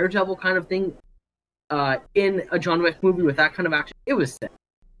a Daredevil kind of thing in a John Wick movie with that kind of action. It was sick.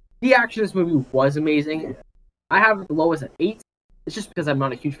 The action in this movie was amazing. I have it the lowest at 8. It's just because I'm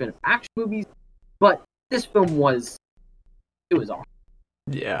not a huge fan of action movies, but this film was awesome.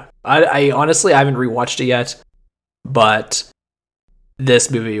 Yeah, I honestly I haven't rewatched it yet, but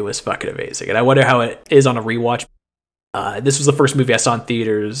this movie was fucking amazing, and I wonder how it is on a rewatch. This was the first movie I saw in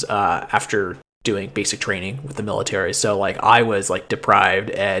theaters after doing basic training with the military, so like I was like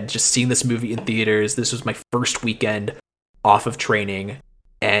deprived, and just seeing this movie in theaters, this was my first weekend off of training,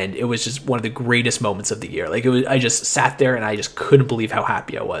 and it was just one of the greatest moments of the year. Like, it was, I just sat there and I just couldn't believe how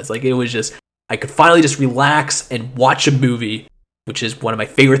happy I was. Like, it was just, I could finally just relax and watch a movie, which is one of my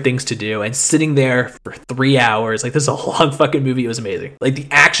favorite things to do, and sitting there for 3 hours, like, this is a long fucking movie. It was amazing. Like, the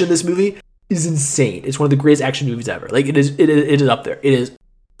action in this movie is insane. It's one of the greatest action movies ever. Like, it is up there. It is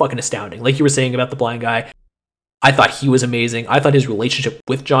fucking astounding. Like you were saying about the blind guy, I thought he was amazing. I thought his relationship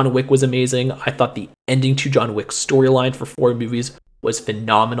with John Wick was amazing. I thought the ending to John Wick's storyline for 4 movies was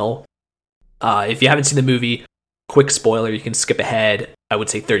phenomenal. If you haven't seen the movie, quick spoiler, you can skip ahead, I would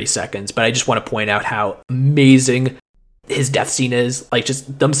say 30 seconds, but I just want to point out how amazing his death scene is. Like,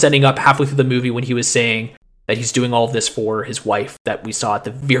 just them setting up halfway through the movie when he was saying that he's doing all of this for his wife that we saw at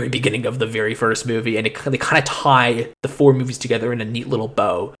the very beginning of the very first movie, and they kind of tie the 4 movies together in a neat little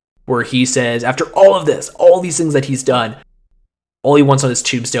bow, where he says, after all of this, all these things that he's done, all he wants on his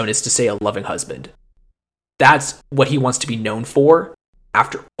tombstone is to say a loving husband. That's what he wants to be known for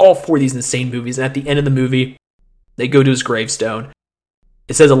after all 4 of these insane movies. And at the end of the movie, they go to his gravestone.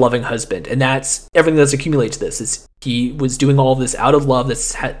 It says a loving husband. And that's everything that's accumulated to this. Is he was doing all of this out of love.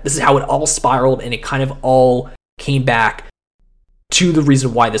 This is how it all spiraled, and it kind of all came back to the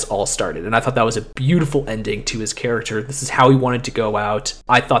reason why this all started. And I thought that was a beautiful ending to his character. This is how he wanted to go out.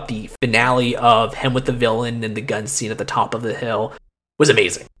 I thought the finale of him with the villain and the gun scene at the top of the hill was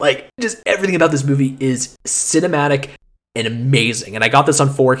amazing. Like, just everything about this movie is cinematic and amazing. And I got this on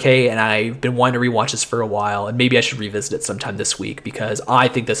 4K, and I've been wanting to rewatch this for a while, and maybe I should revisit it sometime this week, because I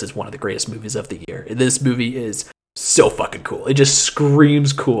think this is one of the greatest movies of the year. This movie is so fucking cool. It just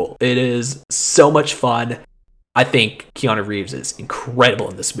screams cool. It is so much fun. I think Keanu Reeves is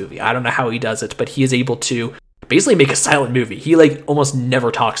incredible in this movie. I don't know how he does it, but he is able to basically make a silent movie. He like almost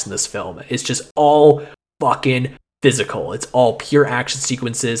never talks in this film. It's just all fucking physical. It's all pure action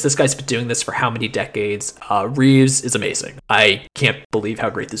sequences. This guy's been doing this for how many decades? Reeves is amazing. I can't believe how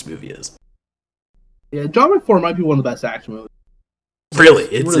great this movie is. Yeah, John Wick 4 might be one of the best action movies. Really,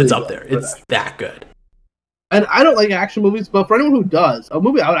 it's up there. It's that good. And I don't like action movies, but for anyone who does, a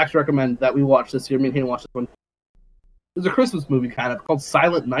movie I would actually recommend that we watch this year, me and Hayden watched this one. It's a Christmas movie, kind of, called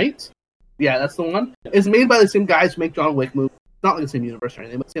Silent Night. Yeah, that's the one. It's made by the same guys who make John Wick movies. Not like the same universe or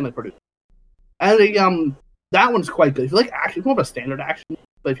anything, but same like producer. And that one's quite good. If you like action, it's more of a standard action,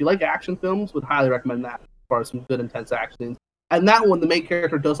 but if you like action films, would highly recommend that as far as some good intense action scenes. And that one, the main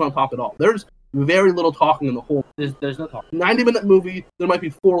character does not talk at all. There's very little talking in the whole. There's no talking. 90-minute movie. There might be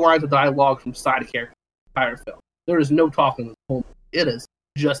 4 lines of dialogue from side characters. Entire film. There is no talking in this whole movie. It is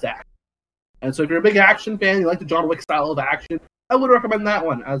just action. And so if you're a big action fan, you like the John Wick style of action, I would recommend that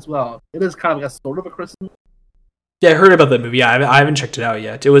one as well. It is kind of like a sort of a Christmas. Yeah, I heard about that movie. Yeah, I haven't checked it out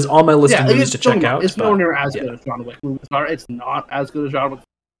yet. It was on my list of movies to check out. It's nowhere near as good as John Wick movies are. It's not as good as John Wick,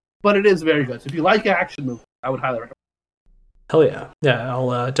 but it is very good. So if you like action movies, I would highly recommend it. Hell yeah. Yeah,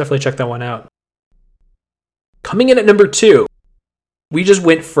 I'll definitely check that one out. Coming in at number 2, we just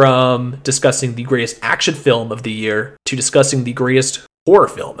went from discussing the greatest action film of the year to discussing the greatest horror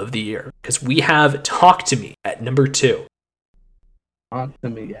film of the year, because we have Talk to Me at number 2. Talk to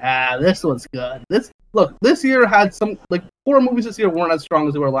Me. Yeah, this one's good. This year had some, like, horror movies this year weren't as strong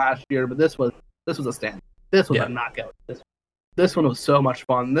as they were last year, but this was a stand. This was a knockout. This one was so much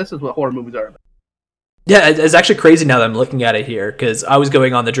fun. This is what horror movies are about. Yeah, it's actually crazy now that I'm looking at it here, because I was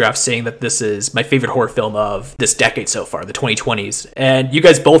going on the draft saying that this is my favorite horror film of this decade so far, the 2020s, and you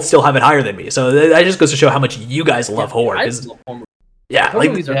guys both still have it higher than me, so that just goes to show how much you guys love horror. I love horror movies. Yeah, horror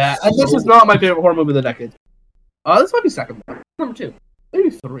movies this is not my favorite horror movie of the decade. This might be second. Number 2.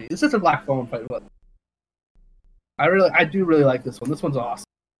 Maybe 3. It's just a black phone fight, but I do really like this one. This one's awesome.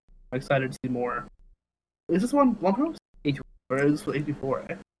 I'm excited to see more. Is this one Blumhouse? 84. Or is this 84,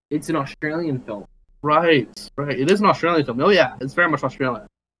 eh? It's an Australian film. Right. It is an Australian film. Oh yeah, it's very much Australian.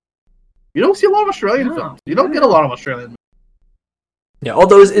 You don't see a lot of Australian films. You don't get a lot of Australian movies. Yeah,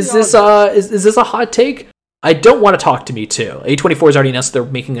 although is this a hot take? I don't want to Talk to Me 2. A24 has already announced they're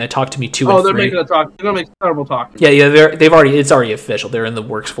making a Talk to Me 2 and 3. Oh, they're making a Talk. They're gonna make terrible Talk to Me. Yeah, it's already official. They're in the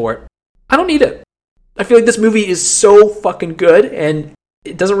works for it. I don't need it. I feel like this movie is so fucking good, and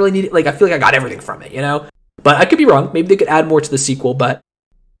it doesn't really need it. Like, I feel like I got everything from it, you know? But I could be wrong. Maybe they could add more to the sequel, but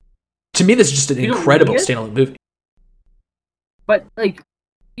to me, this is just an incredible standalone movie. But, like,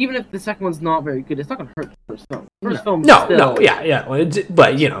 even if the second one's not very good, it's not going to hurt the first film. Yeah. Well,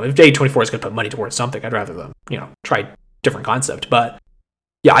 but, you know, if A24 is going to put money towards something, I'd rather them, you know, try different concept. But,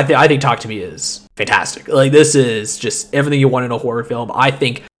 yeah, I think Talk to Me is fantastic. Like, this is just everything you want in a horror film. I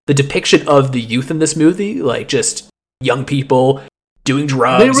think the depiction of the youth in this movie, like, just young people doing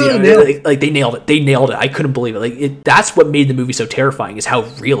drugs, they nailed it. They nailed it. I couldn't believe it. Like, that's what made the movie so terrifying, is how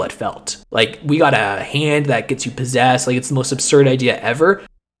real it felt. Like, we got a hand that gets you possessed. Like, it's the most absurd idea ever.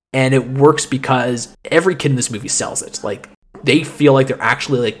 And it works because every kid in this movie sells it. Like, they feel like they're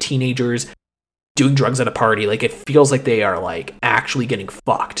actually, like, teenagers doing drugs at a party. Like, it feels like they are, like, actually getting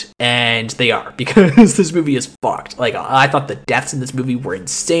fucked. And they are, because this movie is fucked. Like, I thought the deaths in this movie were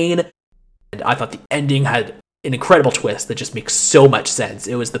insane. And I thought the ending had an incredible twist that just makes so much sense.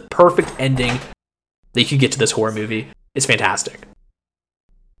 It was the perfect ending that you could get to this horror movie. It's fantastic.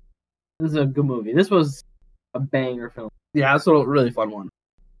 This is a good movie. This was a banger film. Yeah, it's a really fun one.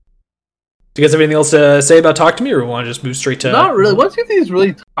 Do you guys have anything else to say about Talk to Me, or we want to just move straight to... Not really. Once you see these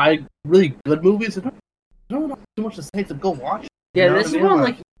really good movies, I don't know too much to say to go watch. Yeah, this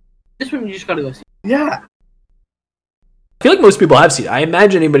one you just gotta go see. Yeah. I feel like most people have seen it. I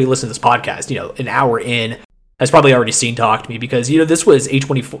imagine anybody listening to this podcast, you know, an hour in, has probably already seen Talk to Me, because, you know, this was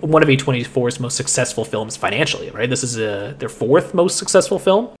one of A24's most successful films financially, right? This is their fourth most successful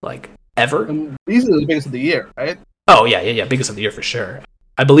film, like, ever. And these are the biggest of the year, right? Oh, yeah, biggest of the year for sure.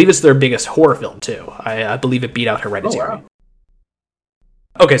 I believe it's their biggest horror film, too. I believe it beat out Hereditary. Oh, wow.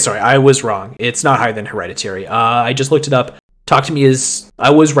 Okay, sorry, I was wrong. It's not higher than Hereditary. I just looked it up. Talk to Me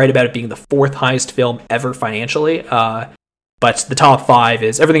I was right about it being the fourth highest film ever financially. But the top five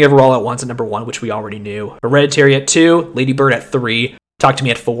is Everything Everywhere All at Once at number 1, which we already knew. Hereditary at 2, Lady Bird at 3, Talk to Me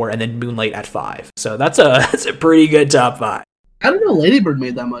at 4, and then Moonlight at 5. So that's a pretty good top 5. I didn't know Lady Bird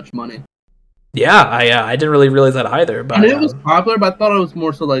made that much money. Yeah, I didn't really realize that either. But I knew it was popular, but I thought it was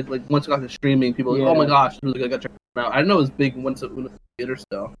more so like once it got to streaming, people were like, oh my gosh, it's really good, I gotta check it out. I didn't know it was big once it was in the theater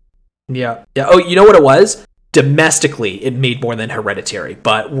still. Yeah. Oh, you know what it was? Domestically, it made more than Hereditary,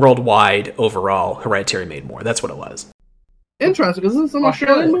 but worldwide, overall, Hereditary made more. That's what it was. Interesting, because this is an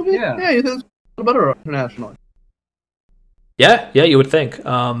Australian movie? Yeah, you think it's better international. Yeah, you would think.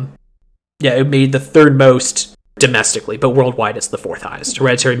 Yeah, it made the third most domestically, but worldwide it's the fourth highest.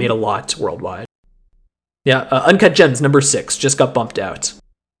 Hereditary made a lot worldwide. Yeah, Uncut Gems, number 6, just got bumped out.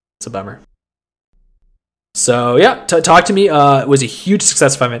 It's a bummer. So, yeah, Talk to Me was a huge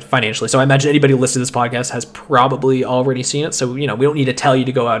success financially, so I imagine anybody listening to this podcast has probably already seen it, so, you know, we don't need to tell you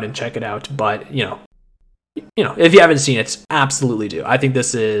to go out and check it out, but, you know, if you haven't seen it, absolutely do. I think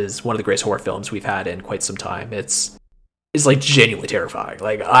this is one of the greatest horror films we've had in quite some time. It's like genuinely terrifying.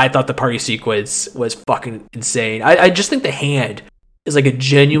 Like, I thought the party sequence was fucking insane. I just think the hand is like a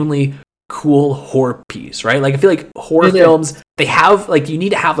genuinely cool horror piece, right? Like, I feel like horror films, they have, like, you need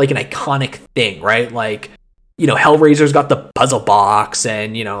to have like an iconic thing, right? Like, you know, Hellraiser's got the puzzle box,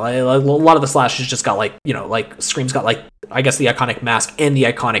 and, you know, a lot of the slashers just got, like, you know, like Scream's got, like, I guess the iconic mask and the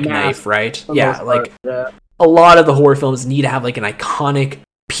iconic knife, right? Yeah, like a lot of the horror films need to have like an iconic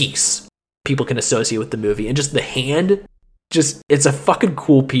piece people can associate with the movie, and just the hand, just, it's a fucking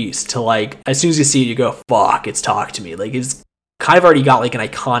cool piece to, like, as soon as you see it, you go, fuck, it's Talk to Me. Like, it's kind of already got like an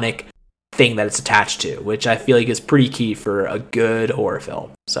iconic thing that it's attached to, which I feel like is pretty key for a good horror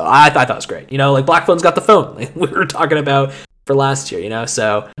film. So I thought it was great. You know, like, Black Phone's got the phone, like we were talking about for last year, you know,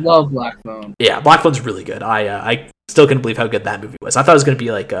 so love Black Phone. Yeah, Black Phone's really good. I still couldn't believe how good that movie was. I thought it was going to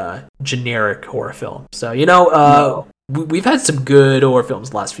be like a generic horror film. So, you know, we've had some good horror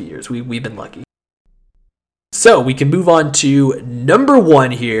films the last few years. We've been lucky. So we can move on to number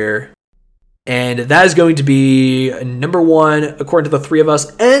 1 here, and that is going to be number 1 according to the three of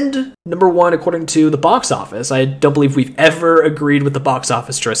us, and number 1 according to the box office. I don't believe we've ever agreed with the box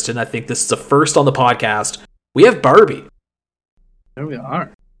office, Tristan. I think this is the first on the podcast. We have Barbie. There we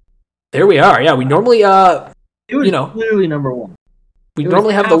are. Yeah, we normally it was clearly number 1. We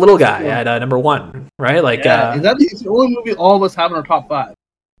normally have the little guy at number 1, right? Like, is that the only movie all of us have in our top 5?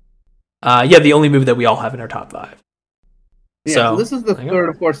 Yeah, the only movie that we all have in our top 5. Yeah, so this is the third,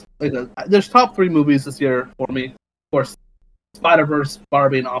 of course. Like, there's top 3 movies this year for me. Of course, Spider-Verse,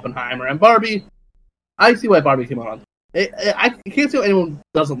 Barbie, and Oppenheimer. And Barbie, I see why Barbie came on. I can't see why anyone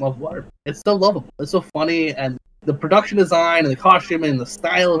doesn't love Barbie. It's so lovable. It's so funny, and the production design and the costume and the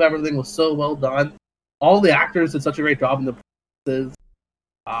style of everything was so well done. All the actors did such a great job in the performances.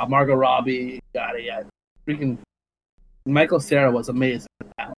 Margot Robbie, freaking Michael Cera was amazing.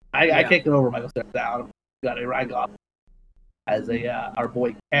 I can't get over Michael Cera down. Ryan Gosling. as our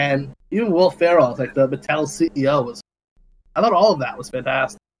boy Ken. Even Will Ferrell, like the Mattel CEO, I thought all of that was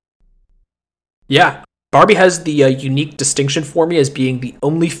fantastic. Yeah, Barbie has the unique distinction for me as being the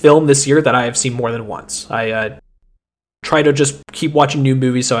only film this year that I have seen more than once. I try to just keep watching new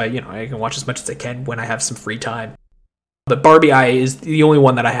movies so I can watch as much as I can when I have some free time. But Barbie is the only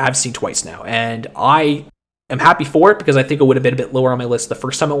one that I have seen twice now, and I am happy for it because I think it would have been a bit lower on my list the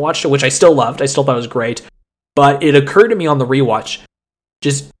first time I watched it, which I still loved. I still thought it was great. But it occurred to me on the rewatch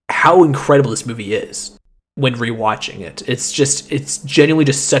just how incredible this movie is when rewatching it. It's genuinely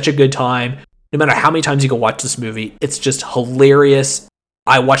just such a good time. No matter how many times you go watch this movie, it's just hilarious.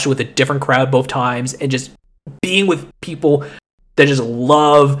 I watched it with a different crowd both times, and just being with people that just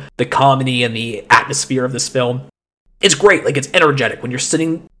love the comedy and the atmosphere of this film. It's great. Like, it's energetic when you're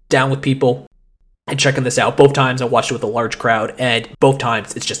sitting down with people and checking this out. Both times I watched it with a large crowd, and both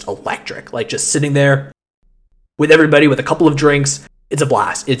times it's just electric. Like, just sitting there with everybody with a couple of drinks, it's a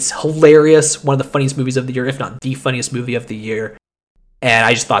blast. It's hilarious. One of the funniest movies of the year, if not the funniest movie of the year. And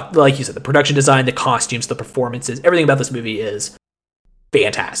I just thought, like you said, the production design, the costumes, the performances, everything about this movie is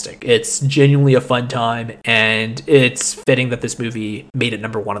fantastic. It's genuinely a fun time, and it's fitting that this movie made it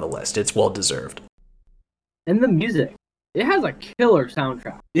number one on the list. It's well deserved. And the music, it has a killer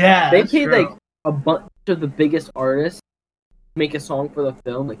soundtrack. Yeah, they paid like a bunch of the biggest artists to make a song for the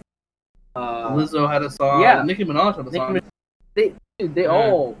film. Like Lizzo had a song. Yeah, Nicki Minaj had a song. They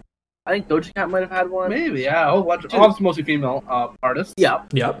all. I think Doja Cat might have had one. Maybe, yeah. All mostly female artists. Yeah.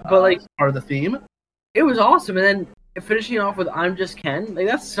 But like, part of the theme. It was awesome, and then finishing off with "I'm Just Ken." Like,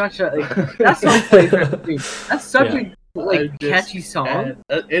 that's such a that's such a catchy song.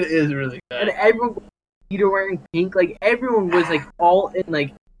 It is really good. And everyone. Peter wearing pink, like everyone was like all in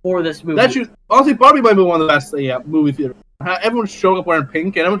like for this movie. Honestly, Barbie might be one of the best movie theater. Everyone's showing up wearing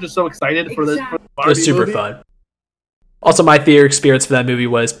pink, and everyone's just so excited for this. For the Barbie it was super movie. Fun. Also, my theater experience for that movie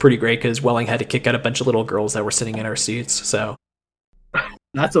was pretty great because Welling had to kick out a bunch of little girls that were sitting in our seats. So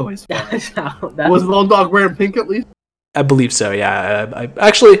that's always fun. That was Lone Dog wearing pink at least? I believe so. Yeah, I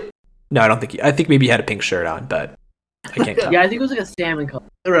actually no, I don't think. I think maybe he had a pink shirt on, but I can't. Tell. Yeah, I think it was like a salmon color.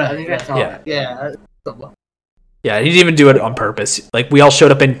 Right. I think that's all. Yeah. Yeah, he didn't even do it on purpose. Like, we all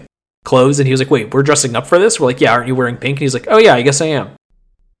showed up in clothes, and he was like, "Wait, we're dressing up for this?" We're like, "Yeah, aren't you wearing pink?" And he's like, "Oh yeah, I guess I am."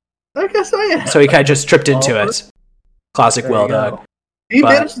 So he kind of just tripped into it. Classic Will Dog. He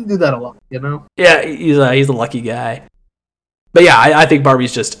managed to do that a lot, you know. Yeah, he's a lucky guy. But yeah, I think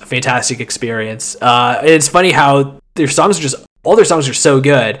Barbie's just a fantastic experience. It's funny how all their songs are so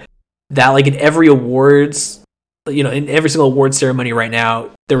good that, like, in every awards, in every single award ceremony right now,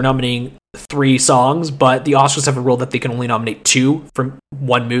 they're nominating 3 songs, but the Oscars have a rule that they can only nominate 2 from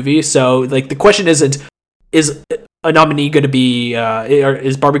one movie. So, like, the question isn't, is a nominee going to be, or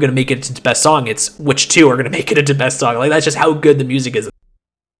is Barbie going to make it into best song? It's which 2 are going to make it into best song. Like, that's just how good the music is.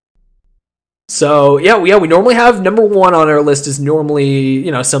 So, yeah, we normally have number 1 on our list is normally,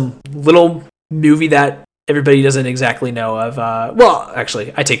 some little movie that everybody doesn't exactly know of. Well,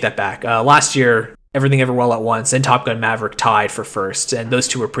 actually, I take that back. Last year, Everything Everywhere All at Once and Top Gun Maverick tied for first, and those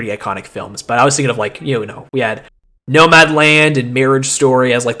 2 were pretty iconic films. But I was thinking of, like, we had Nomadland and Marriage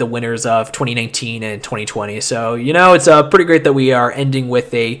Story as, like, the winners of 2019 and 2020. So, it's pretty great that we are ending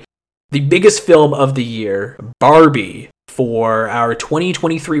with the biggest film of the year, Barbie, for our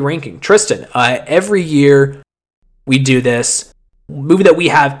 2023 ranking. Tristan, every year we do this. Movie that we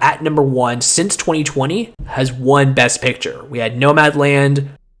have at number 1 since 2020 has won Best Picture. We had Nomadland.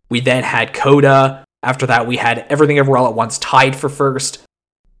 We then had Coda. After that, we had Everything Everywhere All at Once tied for first.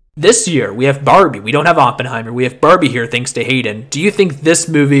 This year, we have Barbie. We don't have Oppenheimer. We have Barbie here thanks to Hayden. Do you think this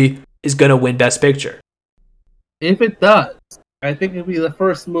movie is going to win Best Picture? If it does, I think it'll be the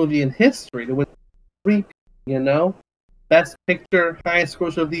first movie in history to win 3, Best Picture, highest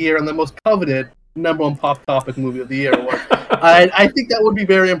gross of the year, and the most coveted number 1 pop topic movie of the year award. I think that would be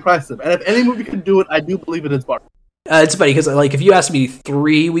very impressive. And if any movie can do it, I do believe it is Barbie. It's funny because, like, if you asked me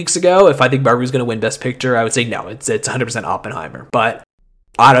 3 weeks ago if I think Barbie was going to win Best Picture, I would say no. It's 100% Oppenheimer. But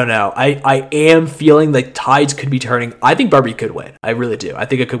I don't know. I am feeling like tides could be turning. I think Barbie could win. I really do. I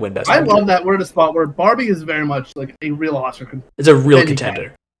think it could win Best Picture. I love that we're in a spot where Barbie is very much like a real Oscar contender. It's a real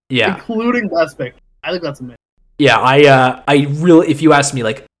contender. Yeah. Including Best Picture. I think that's amazing. Yeah, I really, if you asked me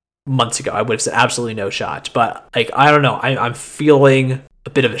like months ago, I would have said absolutely no shot. But, like, I don't know. I'm feeling a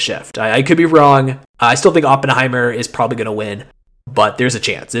bit of a shift. I could be wrong. I still think Oppenheimer is probably going to win, but there's a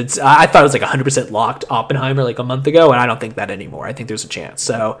chance. I thought it was like 100% locked Oppenheimer like a month ago, and I don't think that anymore. I think there's a chance.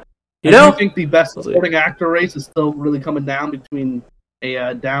 So, I think the best supporting actor race is still really coming down between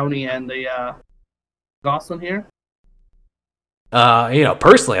a Downey and a Gosling here.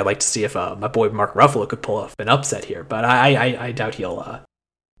 Personally, I'd like to see if my boy Mark Ruffalo could pull off an upset here, but I doubt he'll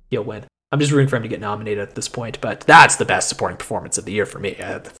win. I'm just rooting for him to get nominated at this point, but that's the best supporting performance of the year for me.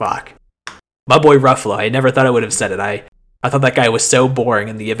 Fuck. My boy Ruffalo, I never thought I would have said it. I thought that guy was so boring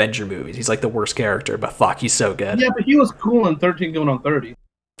in the Avenger movies. He's like the worst character, but fuck, he's so good. Yeah, but he was cool in 13 going on 30.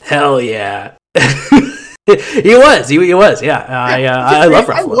 Hell yeah. He was, yeah. I love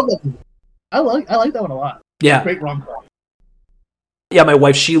Ruffalo. I like that one a lot. Yeah. Great rom-com. Yeah, my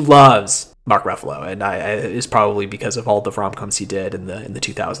wife, she loves Mark Ruffalo, and it's probably because of all the rom-coms he did in the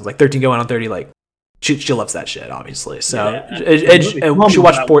 2000s, like 13 going on 30. Like she loves that shit, obviously. So and she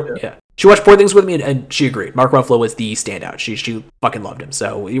watched Poor Things with me, and she agreed. Mark Ruffalo was the standout. She fucking loved him.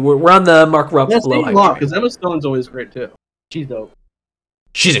 So we're on the Mark Ruffalo. Because Emma Stone's always great too. She's dope.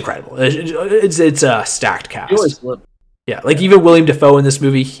 She's incredible. It's a stacked cast. She always lived. Yeah, like even William Dafoe in this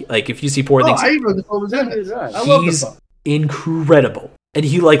movie. Like if you see Poor Things, I even know Dafoe was in it. He's incredible, and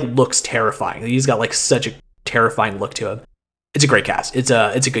he like looks terrifying. He's got like such a terrifying look to him. It's a great cast. It's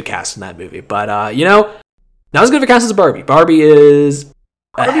a good cast in that movie. But not as good of a cast as Barbie. Barbie is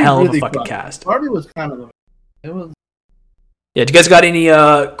a hell of a fucking cast. Barbie was kind of it was. Yeah, do you guys got any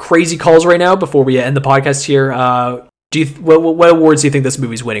crazy calls right now before we end the podcast here? What awards do you think this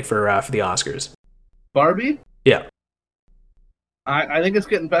movie's winning for the Oscars? Barbie? Yeah. I think it's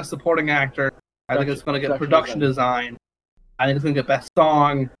getting Best Supporting Actor. I think it's going to get Production Design. I think it's going to get Best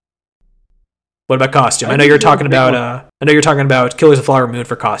Song. What about costume? I know you're talking about Killers of the Flower Moon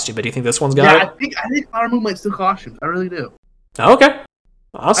for costume, but do you think this one's got it? I think Flower Moon might steal costumes. I really do. Oh, okay.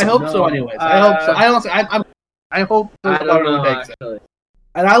 Awesome. I hope so. Anyways, I hope so. I hope Flower Moon takes it.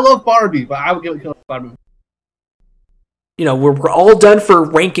 And I love Barbie, but I would give it Killers of the Flower Moon. We're all done for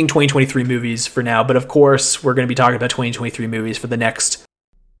ranking 2023 movies for now, but of course we're going to be talking about 2023 movies for the next,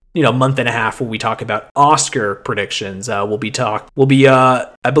 month and a half, where we talk about Oscar predictions. I believe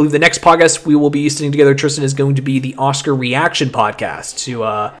the next podcast we will be sitting together, Tristan, is going to be the Oscar reaction podcast to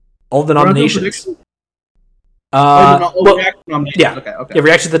all the nominations. Yeah,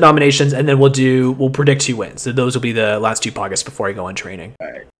 reaction to the nominations, and then we'll predict who wins. So those will be the last two podcasts before I go on training.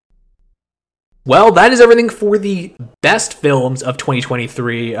 All right. Well, that is everything for the best films of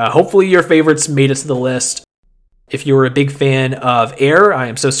 2023. Hopefully your favorites made it to the list. If you were a big fan of Air, I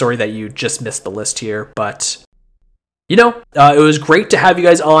am so sorry that you just missed the list here. But, it was great to have you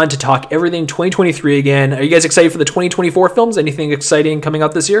guys on to talk everything 2023 again. Are you guys excited for the 2024 films? Anything exciting coming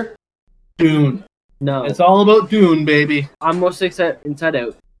out this year? Dune. No. It's all about Dune, baby. I'm most excited Inside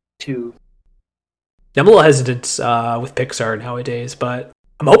Out 2. I'm a little hesitant with Pixar nowadays, but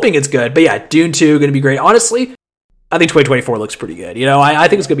I'm hoping it's good. But yeah, Dune 2 going to be great. Honestly, I think 2024 looks pretty good. I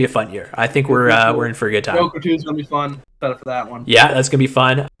think it's going to be a fun year. I think we're in for a good time. Joker 2 is going to be fun. Excited for that one. Yeah, that's going to be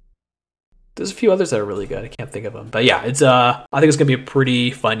fun. There's a few others that are really good. I can't think of them. But yeah, I think it's going to be a pretty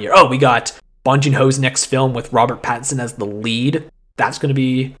fun year. Oh, we got Bong Joon-ho's next film with Robert Pattinson as the lead. That's going to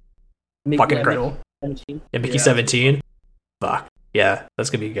be fucking incredible. Mickey 17. Fuck. Yeah, that's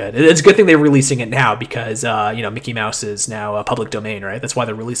going to be good. It's a good thing they're releasing it now because, Mickey Mouse is now a public domain, right? That's why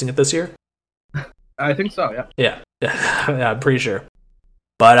they're releasing it this year? I think so, yeah. Yeah, I'm pretty sure.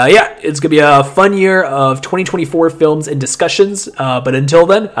 But, it's going to be a fun year of 2024 films and discussions. But until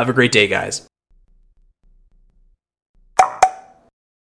then, have a great day, guys.